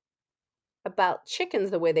learning about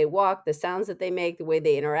chickens, the way they walk, the sounds that they make, the way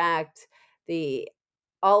they interact, the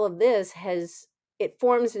all of this has it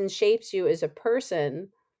forms and shapes you as a person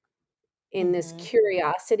in this Mm-hmm.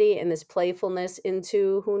 curiosity and this playfulness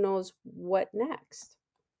into who knows what next.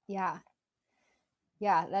 Yeah.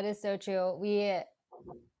 Yeah, that is so true.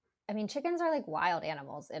 I mean, chickens are like wild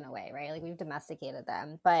animals in a way, right? Like we've domesticated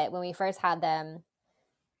them. But when we first had them,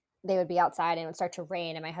 they would be outside and it would start to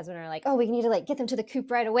rain. And my husband and I were like, oh, we need to like get them to the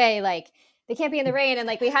coop right away. Like they can't be in the rain. And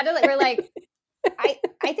like we had to, we're like,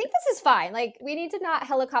 I think this is fine. Like we need to not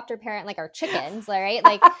helicopter parent like our chickens, right?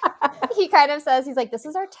 Like he kind of says, he's like, this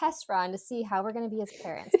is our test run to see how we're going to be as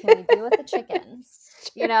parents. Can we deal with the chickens?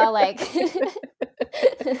 You know, like,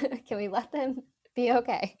 can we let them be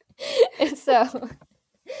okay? And so,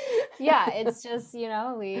 yeah, it's just,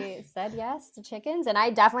 we said yes to chickens. And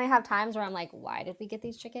I definitely have times where I'm like, why did we get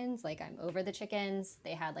these chickens? Like, I'm over the chickens.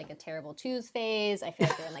 They had like a terrible twos phase. I feel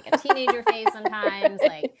like they're in like a teenager phase sometimes.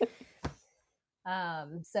 Like,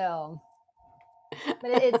 so,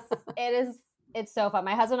 but it's so fun.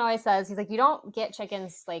 My husband always says, he's like, you don't get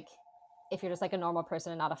chickens like if you're just like a normal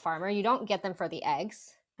person and not a farmer. You don't get them for the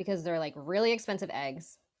eggs because they're like really expensive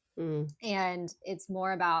eggs. Mm, And it's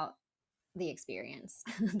more about the experience,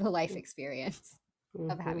 the life experience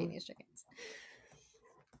of having mhm. these chickens.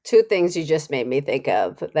 Two things you just made me think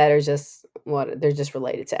of that are just what they're just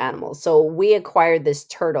related to animals. So we acquired this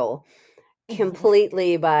turtle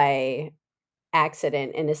completely by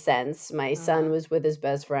accident in a sense. My son Uh-huh. was with his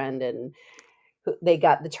best friend and they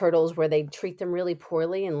got the turtles where they treat them really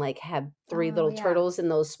poorly and like have three Oh little yeah. turtles in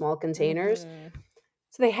those small containers. Mm-hmm.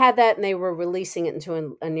 So they had that and they were releasing it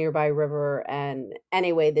into a nearby river. And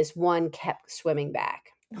anyway, this one kept swimming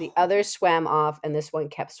back. The other swam off and this one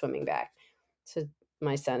kept swimming back. So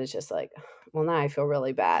my son is just like, well, now I feel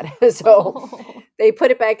really bad. So Oh. they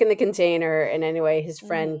put it back in the container. And anyway, his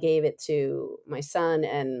friend Mm-hmm. gave it to my son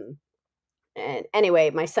and anyway,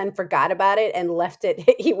 my son forgot about it and left it.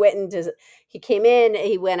 He came in,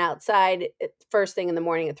 he went outside first thing in the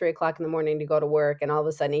morning at 3 o'clock in the morning to go to work. And all of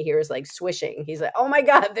a sudden he hears like swishing. He's like, oh my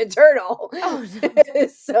God, the turtle. Oh no.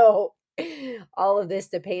 So all of this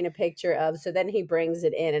to paint a picture of. So then he brings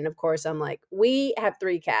it in. And of course, I'm like, we have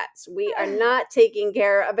 3 cats. We are not taking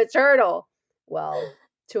care of a turtle. Well,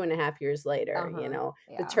 2.5 years later, Uh-huh.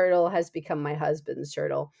 the Yeah. turtle has become my husband's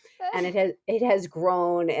turtle and it has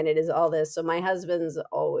grown and it is all this. So my husband's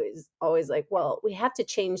always like, well, we have to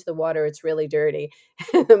change the water, it's really dirty.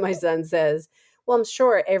 And then my son says, well, I'm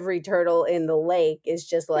sure every turtle in the lake is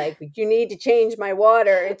just like, you need to change my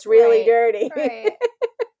water, it's really Right. dirty. Right.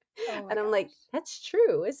 Oh my And I'm gosh. like, that's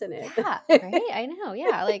true, isn't Yeah, it? right? I know.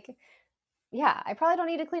 Yeah, like yeah, I probably don't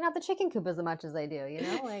need to clean out the chicken coop as much as they do,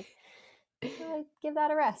 Like really give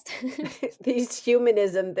that a rest. These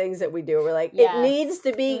humanism things that we do, we're like, it needs Yes.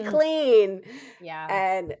 to be Mm, clean. yeah.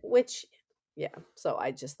 And which, yeah, so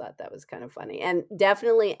I just thought that was kind of funny. And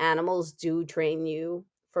definitely animals do train you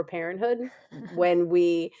for parenthood. When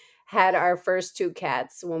we had our first two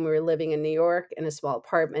cats, when we were living in New York in a small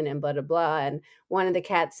apartment and blah blah blah, and one of the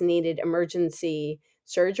cats needed emergency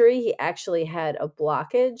surgery. He actually had a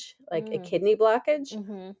blockage, like a Mm, kidney blockage,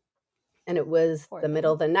 mhm. and it was Poor the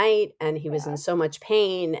middle thing. of the night and he was in Yeah. so much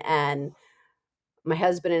pain. And my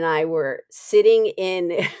husband and I were sitting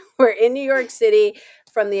in we're in New York City.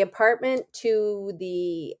 From the apartment to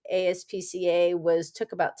the ASPCA was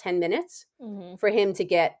took about 10 minutes Mhm. for him to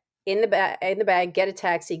get in the bag, get a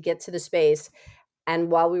taxi, get to the space.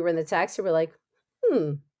 And while we were in the taxi, we're like,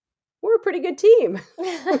 we're a pretty good team.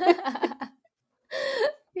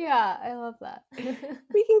 Yeah, I love that.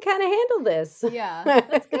 We can kind of handle this. Yeah,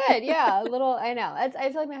 that's good. Yeah, a little I know. I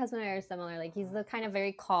feel like my husband and I are similar. Like he's the kind of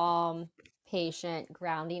very calm, patient,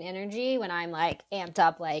 grounding energy when I'm like amped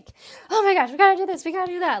up, like, oh my gosh, we gotta do this, we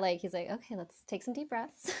gotta do that. Like he's like, okay, let's take some deep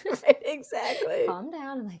breaths. Right, exactly. Calm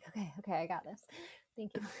down. I'm like, okay, okay, I got this.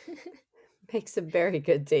 Thank you. Makes a very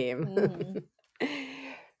good team. Hmm.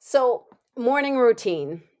 So, morning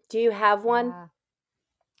routine. Do you have one? Yeah,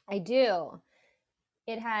 I do.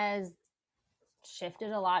 It has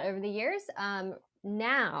shifted a lot over the years.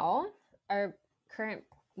 Now, our current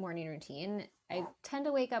morning routine. I tend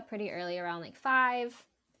to wake up pretty early around like 5,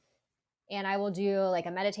 and I will do like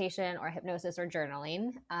a meditation or hypnosis or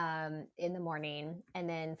journaling in the morning. And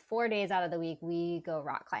then 4 days out of the week, we go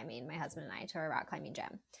rock climbing, my husband and I, to our rock climbing gym.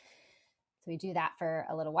 So we do that for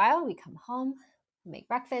a little while. We come home, make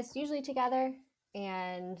breakfast, usually together,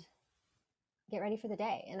 and get ready for the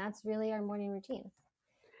day. And that's really our morning routine.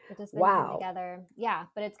 We just spend time together. Yeah,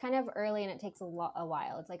 but it's kind of early and it takes a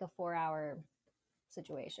while. It's like a 4-hour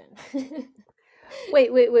situation.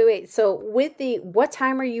 Wait. So what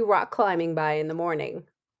time are you rock climbing by in the morning?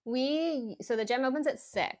 So the gym opens at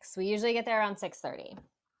 6. We usually get there around 6:30.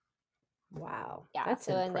 Wow. Yeah. That's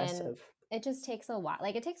impressive. And then it just takes a while.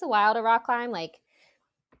 Like it takes a while to rock climb, like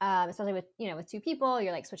especially with, with 2 people,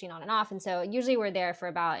 you're like switching on and off. And so usually we're there for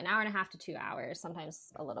about an hour and a half to 2 hours,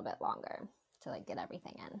 sometimes a little bit longer to like get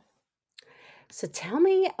everything in. So tell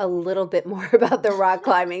me a little bit more about the rock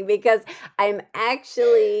climbing because I'm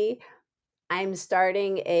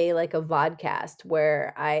starting a vodcast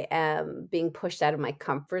where I am being pushed out of my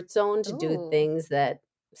comfort zone to do things that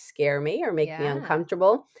scare me or make me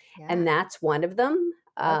uncomfortable. Yeah. And that's one of them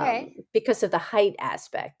because of the height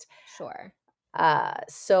aspect. Sure.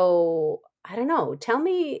 So I don't know. Tell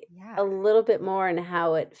me a little bit more on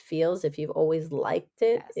how it feels, if you've always liked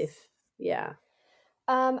it. Yes.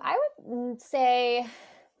 I would say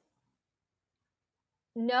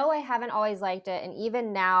no, I haven't always liked it. And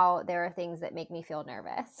even now, there are things that make me feel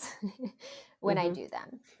nervous when I do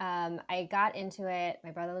them. I got into it.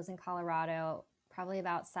 My brother lives in Colorado probably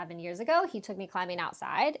about 7 years ago. He took me climbing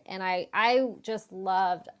outside, and I just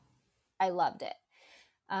loved it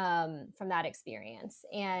from that experience.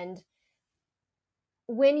 And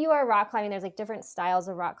when you are rock climbing, there's like different styles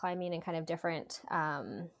of rock climbing and kind of different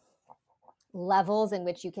levels in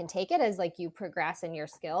which you can take it as like you progress in your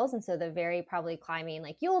skills. And so the very probably climbing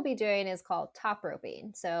like you'll be doing is called top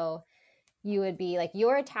roping. So you would be like,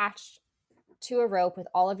 you're attached to a rope with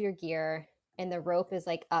all of your gear, and the rope is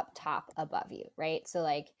like up top above you, right? So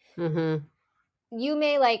like you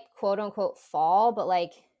may like quote unquote fall, but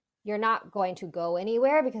like you're not going to go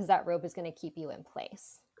anywhere because that rope is going to keep you in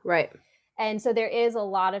place. Right. And so there is a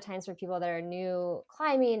lot of times for people that are new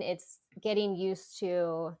climbing, it's getting used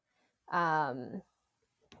to the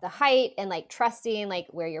height and like trusting like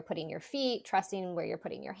where you're putting your feet, trusting where you're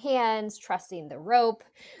putting your hands, trusting the rope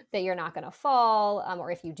that you're not going to fall,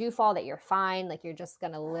 or if you do fall that you're fine, like you're just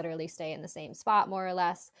going to literally stay in the same spot more or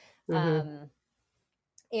less.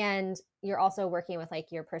 And you're also working with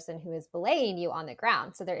like your person who is belaying you on the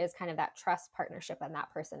ground, so there is kind of that trust partnership on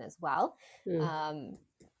that person as well,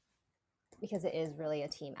 because it is really a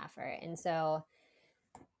team effort. And so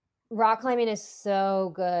rock climbing is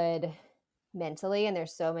so good mentally, and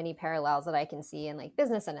there's so many parallels that I can see in like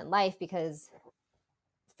business and in life, because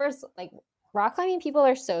first, like rock climbing people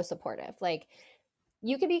are so supportive. Like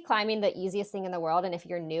you could be climbing the easiest thing in the world, and if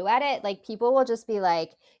you're new at it, like people will just be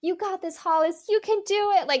like, you got this, Hollis, you can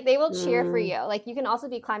do it. Like they will cheer for you. Like you can also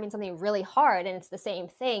be climbing something really hard and it's the same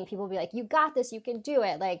thing. People will be like, you got this, you can do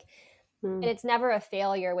it. Like and it's never a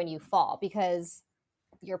failure when you fall because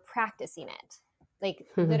you're practicing it. Like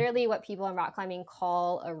literally what people in rock climbing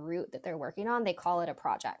call a route that they're working on, they call it a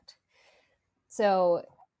project. So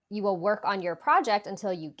you will work on your project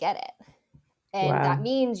until you get it. And that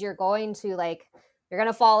means you're going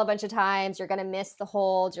to fall a bunch of times, you're going to miss the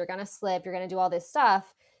holds, you're going to slip, you're going to do all this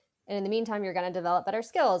stuff. And in the meantime, you're going to develop better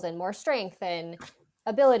skills and more strength and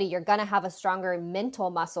ability. You're going to have a stronger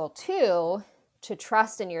mental muscle too, to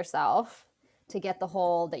trust in yourself, to get the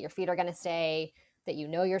hold, that your feet are going to stay, that you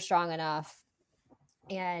know you're strong enough.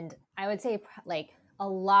 And I would say like a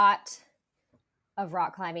lot of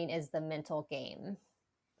rock climbing is the mental game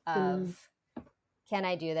of can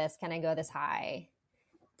I do this? Can I go this high?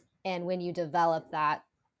 And when you develop that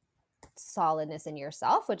solidness in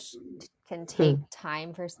yourself, which can take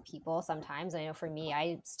time for people sometimes. I know for me,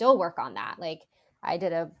 I still work on that. Like I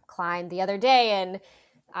did a climb the other day and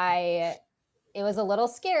it was a little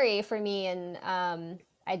scary for me. And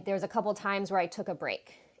there was a couple times where I took a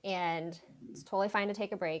break, and it's totally fine to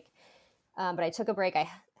take a break. But I took a break. I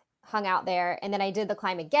hung out there, and then I did the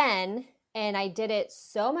climb again, and I did it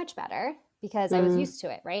so much better because I was used to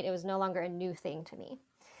it, right? It was no longer a new thing to me.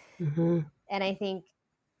 And I think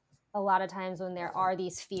a lot of times when there are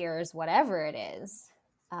these fears, whatever it is,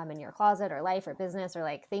 in your closet or life or business or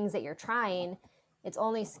like things that you're trying, it's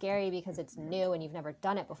only scary because it's new and you've never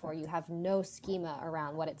done it before. You have no schema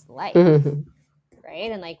around what it's like,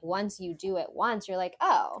 right? And like once you do it once, you're like,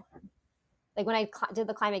 oh, like when I did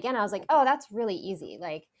the climb again, I was like, oh, that's really easy.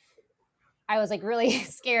 Like I was like really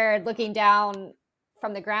scared looking down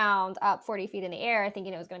from the ground up 40 feet in the air,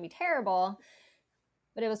 thinking it was going to be terrible.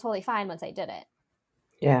 but it was totally fine once I did it.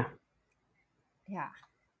 Yeah. Yeah.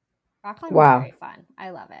 Rock climbing's Wow. very fun. I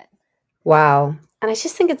love it. Wow. And I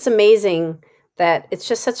just think it's amazing that it's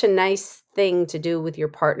just such a nice thing to do with your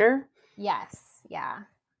partner. Yes. Yeah.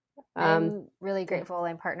 Um, I'm really to- grateful.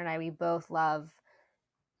 My partner and I, we both love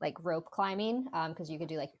like rope climbing because you could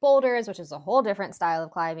do like boulders, which is a whole different style of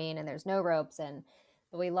climbing, and there's no ropes.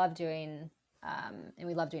 But we love doing, and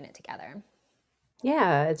we love doing it together.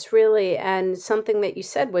 yeah, it's really, and something that you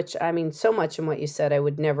said, which I mean, so much in what you said I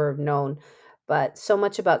would never have known, but so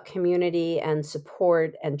much about community and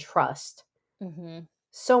support and trust. Mm-hmm.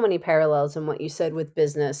 So many parallels in what you said with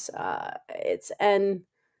business. And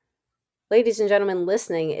ladies and gentlemen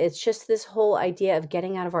listening, it's just this whole idea of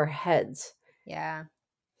getting out of our heads Yeah.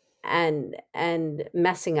 and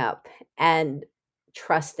messing up and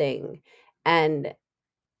trusting and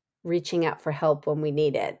reaching out for help when we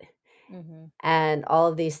need it, Mm-hmm. and all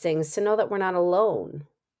of these things, to know that we're not alone,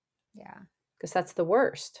 Yeah. because that's the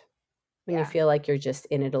worst, when you Yeah. feel like you're just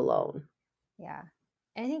in it alone. Yeah.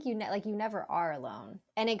 And I think you never are alone.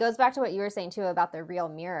 And it goes back to what you were saying too about the real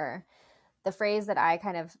mirror. The phrase that I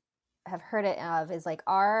kind of have heard it of is like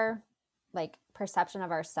our like perception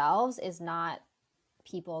of ourselves is not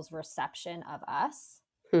people's reception of us.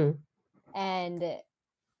 Hmm. And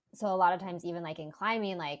so a lot of times even like in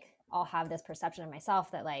climbing, like I'll have this perception of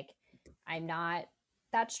myself that like I'm not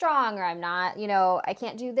that strong, or I'm not, I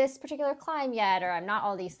can't do this particular climb yet, or I'm not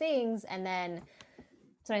all these things. And then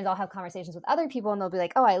sometimes I'll have conversations with other people and they'll be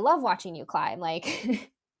like, "Oh, I love watching you climb. Like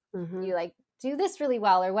Hmm. you like do this really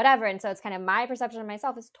well or whatever." And so it's kind of my perception of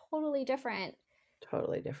myself is totally different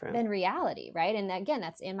Totally different. than reality, right? And again,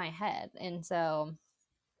 that's in my head. And so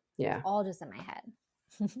it's Yeah. all just in my head.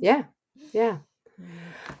 Yeah. Yeah.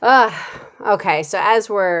 Mhm. Okay, so as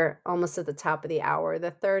we're almost at the top of the hour,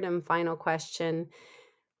 the third and final question,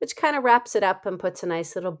 which kind of wraps it up and puts a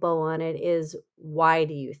nice little bow on it, is why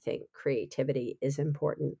do you think creativity is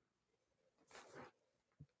important?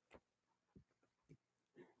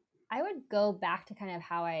 I would go back to kind of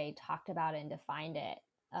how I talked about it and defined it,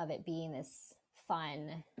 of it being this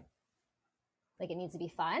fun, like it needs to be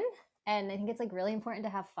fun. And I think it's like really important to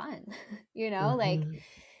have fun, like Hmm.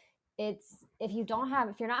 it's if you're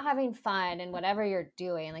not having fun in whatever you're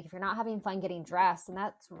doing, like if you're not having fun getting dressed, and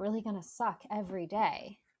that's really going to suck every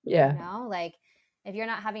day, Yeah. like if you're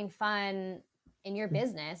not having fun in your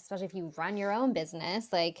business, especially if you run your own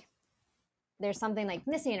business, like there's something like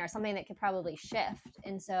missing or something that could probably shift.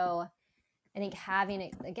 And so I think having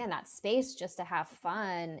it again, that space just to have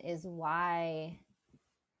fun is why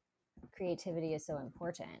creativity is so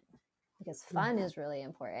important, because fun is really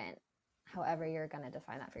important. However, you're going to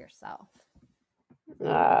define that for yourself.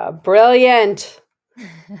 Brilliant.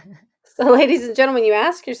 So, ladies and gentlemen, you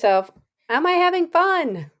ask yourself, am I having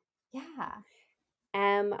fun? Yeah.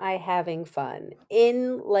 Am I having fun?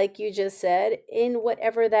 In, like you just said, in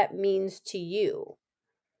whatever that means to you.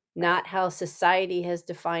 Right. Not how society has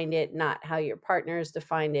defined it, not how your partner has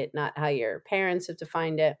defined it, not how your parents have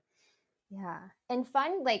defined it. Yeah. And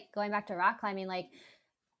fun, like going back to rock climbing, like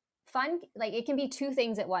fun, like it can be two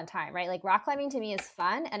things at one time, right? Like rock climbing to me is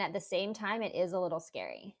fun. And at the same time, it is a little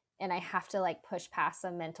scary. And I have to like push past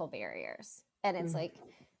some mental barriers. And it's Mm, like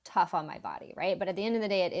tough on my body, right? But at the end of the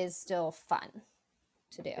day, it is still fun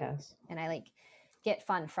to do. yes. And I like get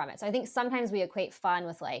fun from it. So I think sometimes we equate fun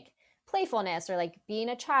with like playfulness or like being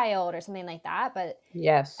a child or something like that. But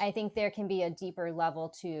Yes, I think there can be a deeper level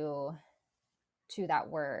to that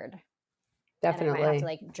word, and I might have to definitely.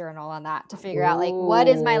 like journal on that to figure out like what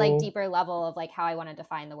is my like Ooh, deeper level of like how I want to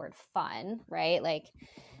define the word fun, right? Like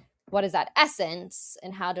what is that essence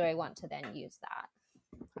and how do I want to then use that?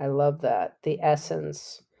 I love that. The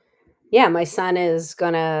essence. Yeah, my son is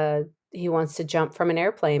gonna, he wants to jump from an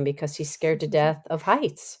airplane because he's scared to death of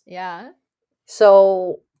heights. Yeah.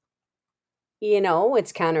 So,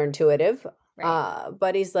 it's counterintuitive. Right.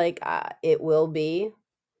 But he's like, it will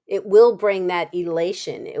bring that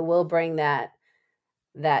elation. It will bring that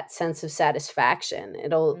sense of satisfaction.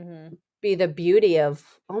 It'll Mm-hmm. be the beauty of,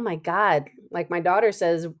 oh my God, like my daughter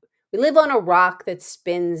says, we live on a rock that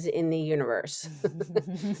spins in the universe.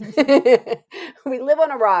 We live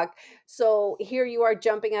on a rock. So here you are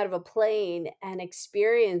jumping out of a plane and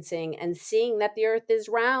experiencing and seeing that the earth is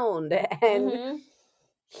round, and Mm-hmm.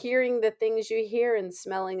 hearing the things you hear and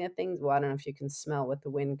smelling the things. Well, I don't know if you can smell with the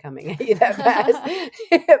wind coming at you that fast,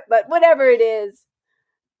 but whatever it is,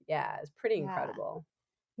 yeah, it's pretty Yeah. incredible.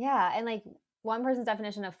 Yeah. And like one person's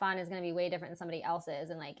definition of fun is going to be way different than somebody else's.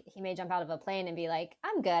 And like he may jump out of a plane and be like,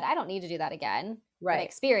 I'm good. I don't need to do that again. But I Right.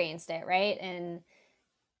 experienced it. Right. And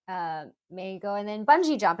may go and then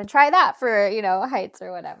bungee jump and try that for, heights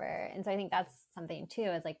or whatever. And so I think that's something too,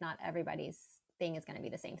 is like not everybody's thing is going to be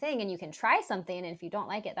the same thing. And you can try something, and if you don't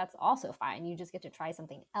like it, that's also fine. You just get to try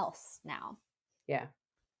something else now. Yeah.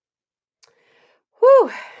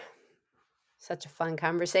 Whew. Such a fun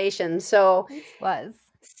conversation. So This was.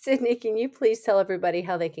 Sydney, can you please tell everybody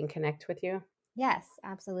how they can connect with you? Yes,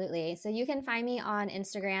 absolutely. So you can find me on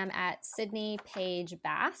Instagram at Sydney Page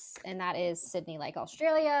Bass, and that is Sydney like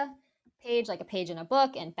Australia, page like a page in a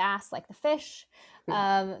book, and bass like the fish.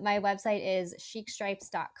 My website is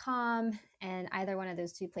chicstripes.com, and either one of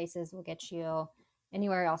those two places will get you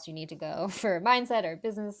anywhere else you need to go for mindset or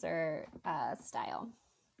business or style.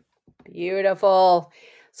 Beautiful.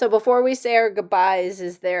 So before we say our goodbyes,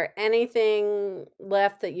 is there anything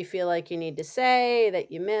left that you feel like you need to say that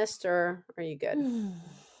you missed, or are you good?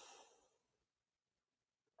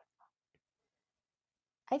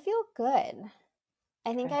 I feel good.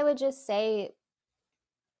 I think I would just say,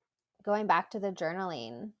 going back to the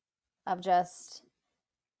journaling, of just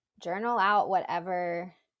journal out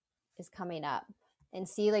whatever is coming up and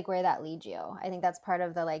see like where that leads you. I think that's part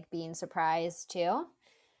of the like being surprised too.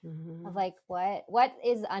 Of like what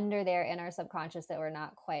is under there in our subconscious that we're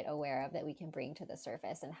not quite aware of, that we can bring to the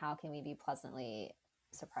surface, and how can we be pleasantly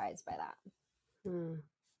surprised by that. And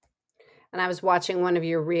I was watching one of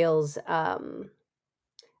your reels, and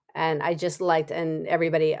I just liked, and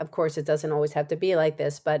everybody, of course, it doesn't always have to be like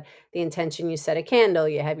this, but the intention, you set a candle,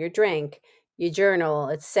 you have your drink, you journal,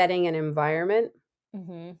 it's setting an environment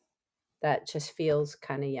that just feels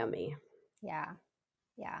kind of yummy. Yeah.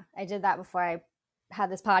 I did that before I had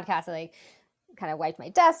this podcast. I like kind of wiped my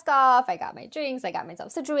desk off. I got my drinks. I got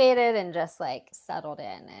myself situated and just like settled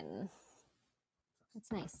in, and it's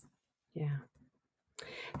nice. Yeah.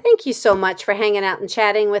 Thank you so much for hanging out and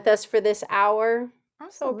chatting with us for this hour.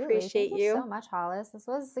 Absolutely. So appreciate Thank you so much, Hollis. This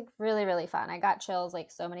was like really, really fun. I got chills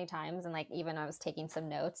like so many times, and like even I was taking some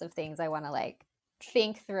notes of things I want to like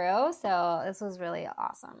think through. So this was really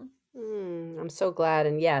awesome. I'm so glad.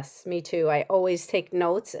 And yes, me too. I always take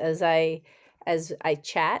notes as I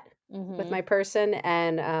chat with my person,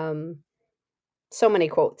 and so many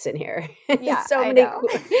quotes in here. Yeah, so many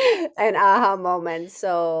and aha moments.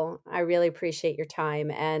 So I really appreciate your time,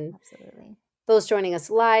 and absolutely. Those joining us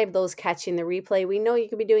live, those catching the replay, we know you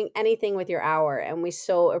could be doing anything with your hour, and we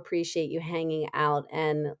so appreciate you hanging out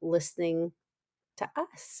and listening to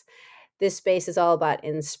us. This space is all about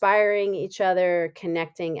inspiring each other,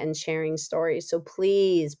 connecting, and sharing stories. So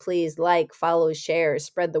please, like, follow, share,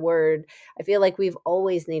 spread the word. I feel like we've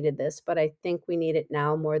always needed this, but I think we need it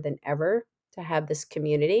now more than ever, to have this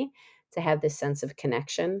community, to have this sense of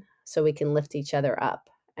connection, so we can lift each other up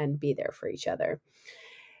and be there for each other.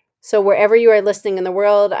 So wherever you are listening in the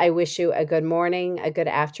world, I wish you a good morning, a good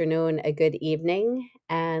afternoon, a good evening,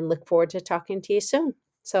 and look forward to talking to you soon.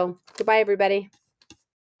 So goodbye, everybody.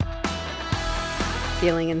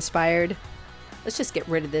 Feeling inspired? Let's just get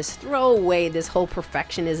rid of this. Throw away this whole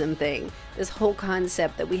perfectionism thing, this whole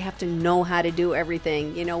concept that we have to know how to do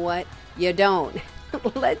everything. You know what? You don't.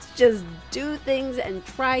 Let's just do things and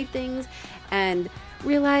try things and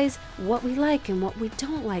realize what we like and what we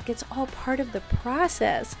don't like. It's all part of the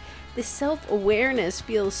process. The self-awareness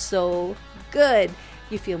feels so good.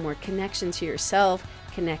 You feel more connection to yourself,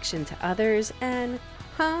 connection to others, and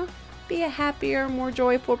be a happier, more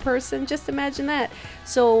joyful person. Just imagine that.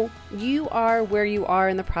 So you are where you are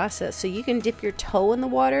in the process. So you can dip your toe in the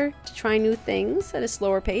water to try new things at a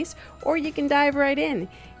slower pace, or you can dive right in.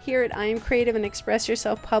 Here at I Am Creative and Express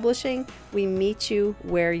Yourself Publishing, we meet you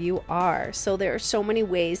where you are. So there are so many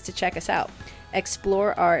ways to check us out.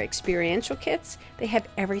 Explore our experiential kits. They have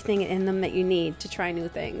everything in them that you need to try new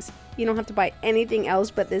things. You don't have to buy anything else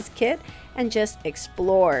but this kit, and just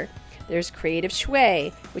explore. There's Creative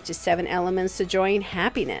Shui, which is 7 elements to joy and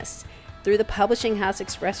happiness. Through the publishing house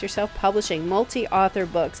Express Yourself Publishing, multi-author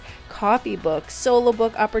books, coffee books, solo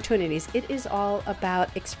book opportunities. It is all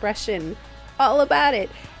about expression, all about it.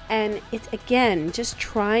 And it's, again, just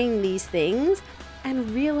trying these things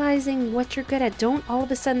and realizing what you're good at. Don't all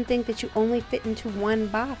of a sudden think that you only fit into one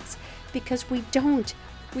box, because we don't.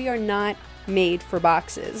 We are not made for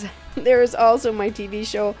boxes. There is also my TV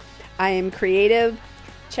show, I Am Creative.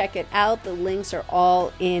 Check it out. The links are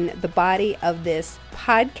all in the body of this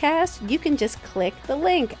podcast. You can just click the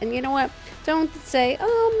link. And you know what? Don't say,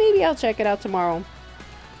 oh, maybe I'll check it out tomorrow.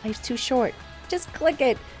 Life's too short. Just click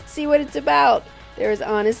it. See what it's about. There is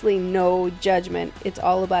honestly no judgment. It's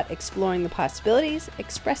all about exploring the possibilities,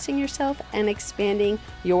 expressing yourself, and expanding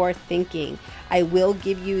your thinking. I will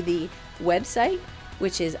give you the website,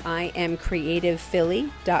 which is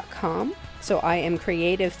IamCreativePhilly.com. So I am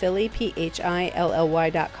Creative Philly,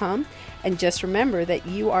 PHILLY.com. And just remember that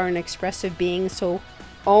you are an expressive being, so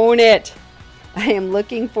own it. I am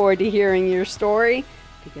looking forward to hearing your story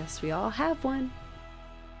because we all have one.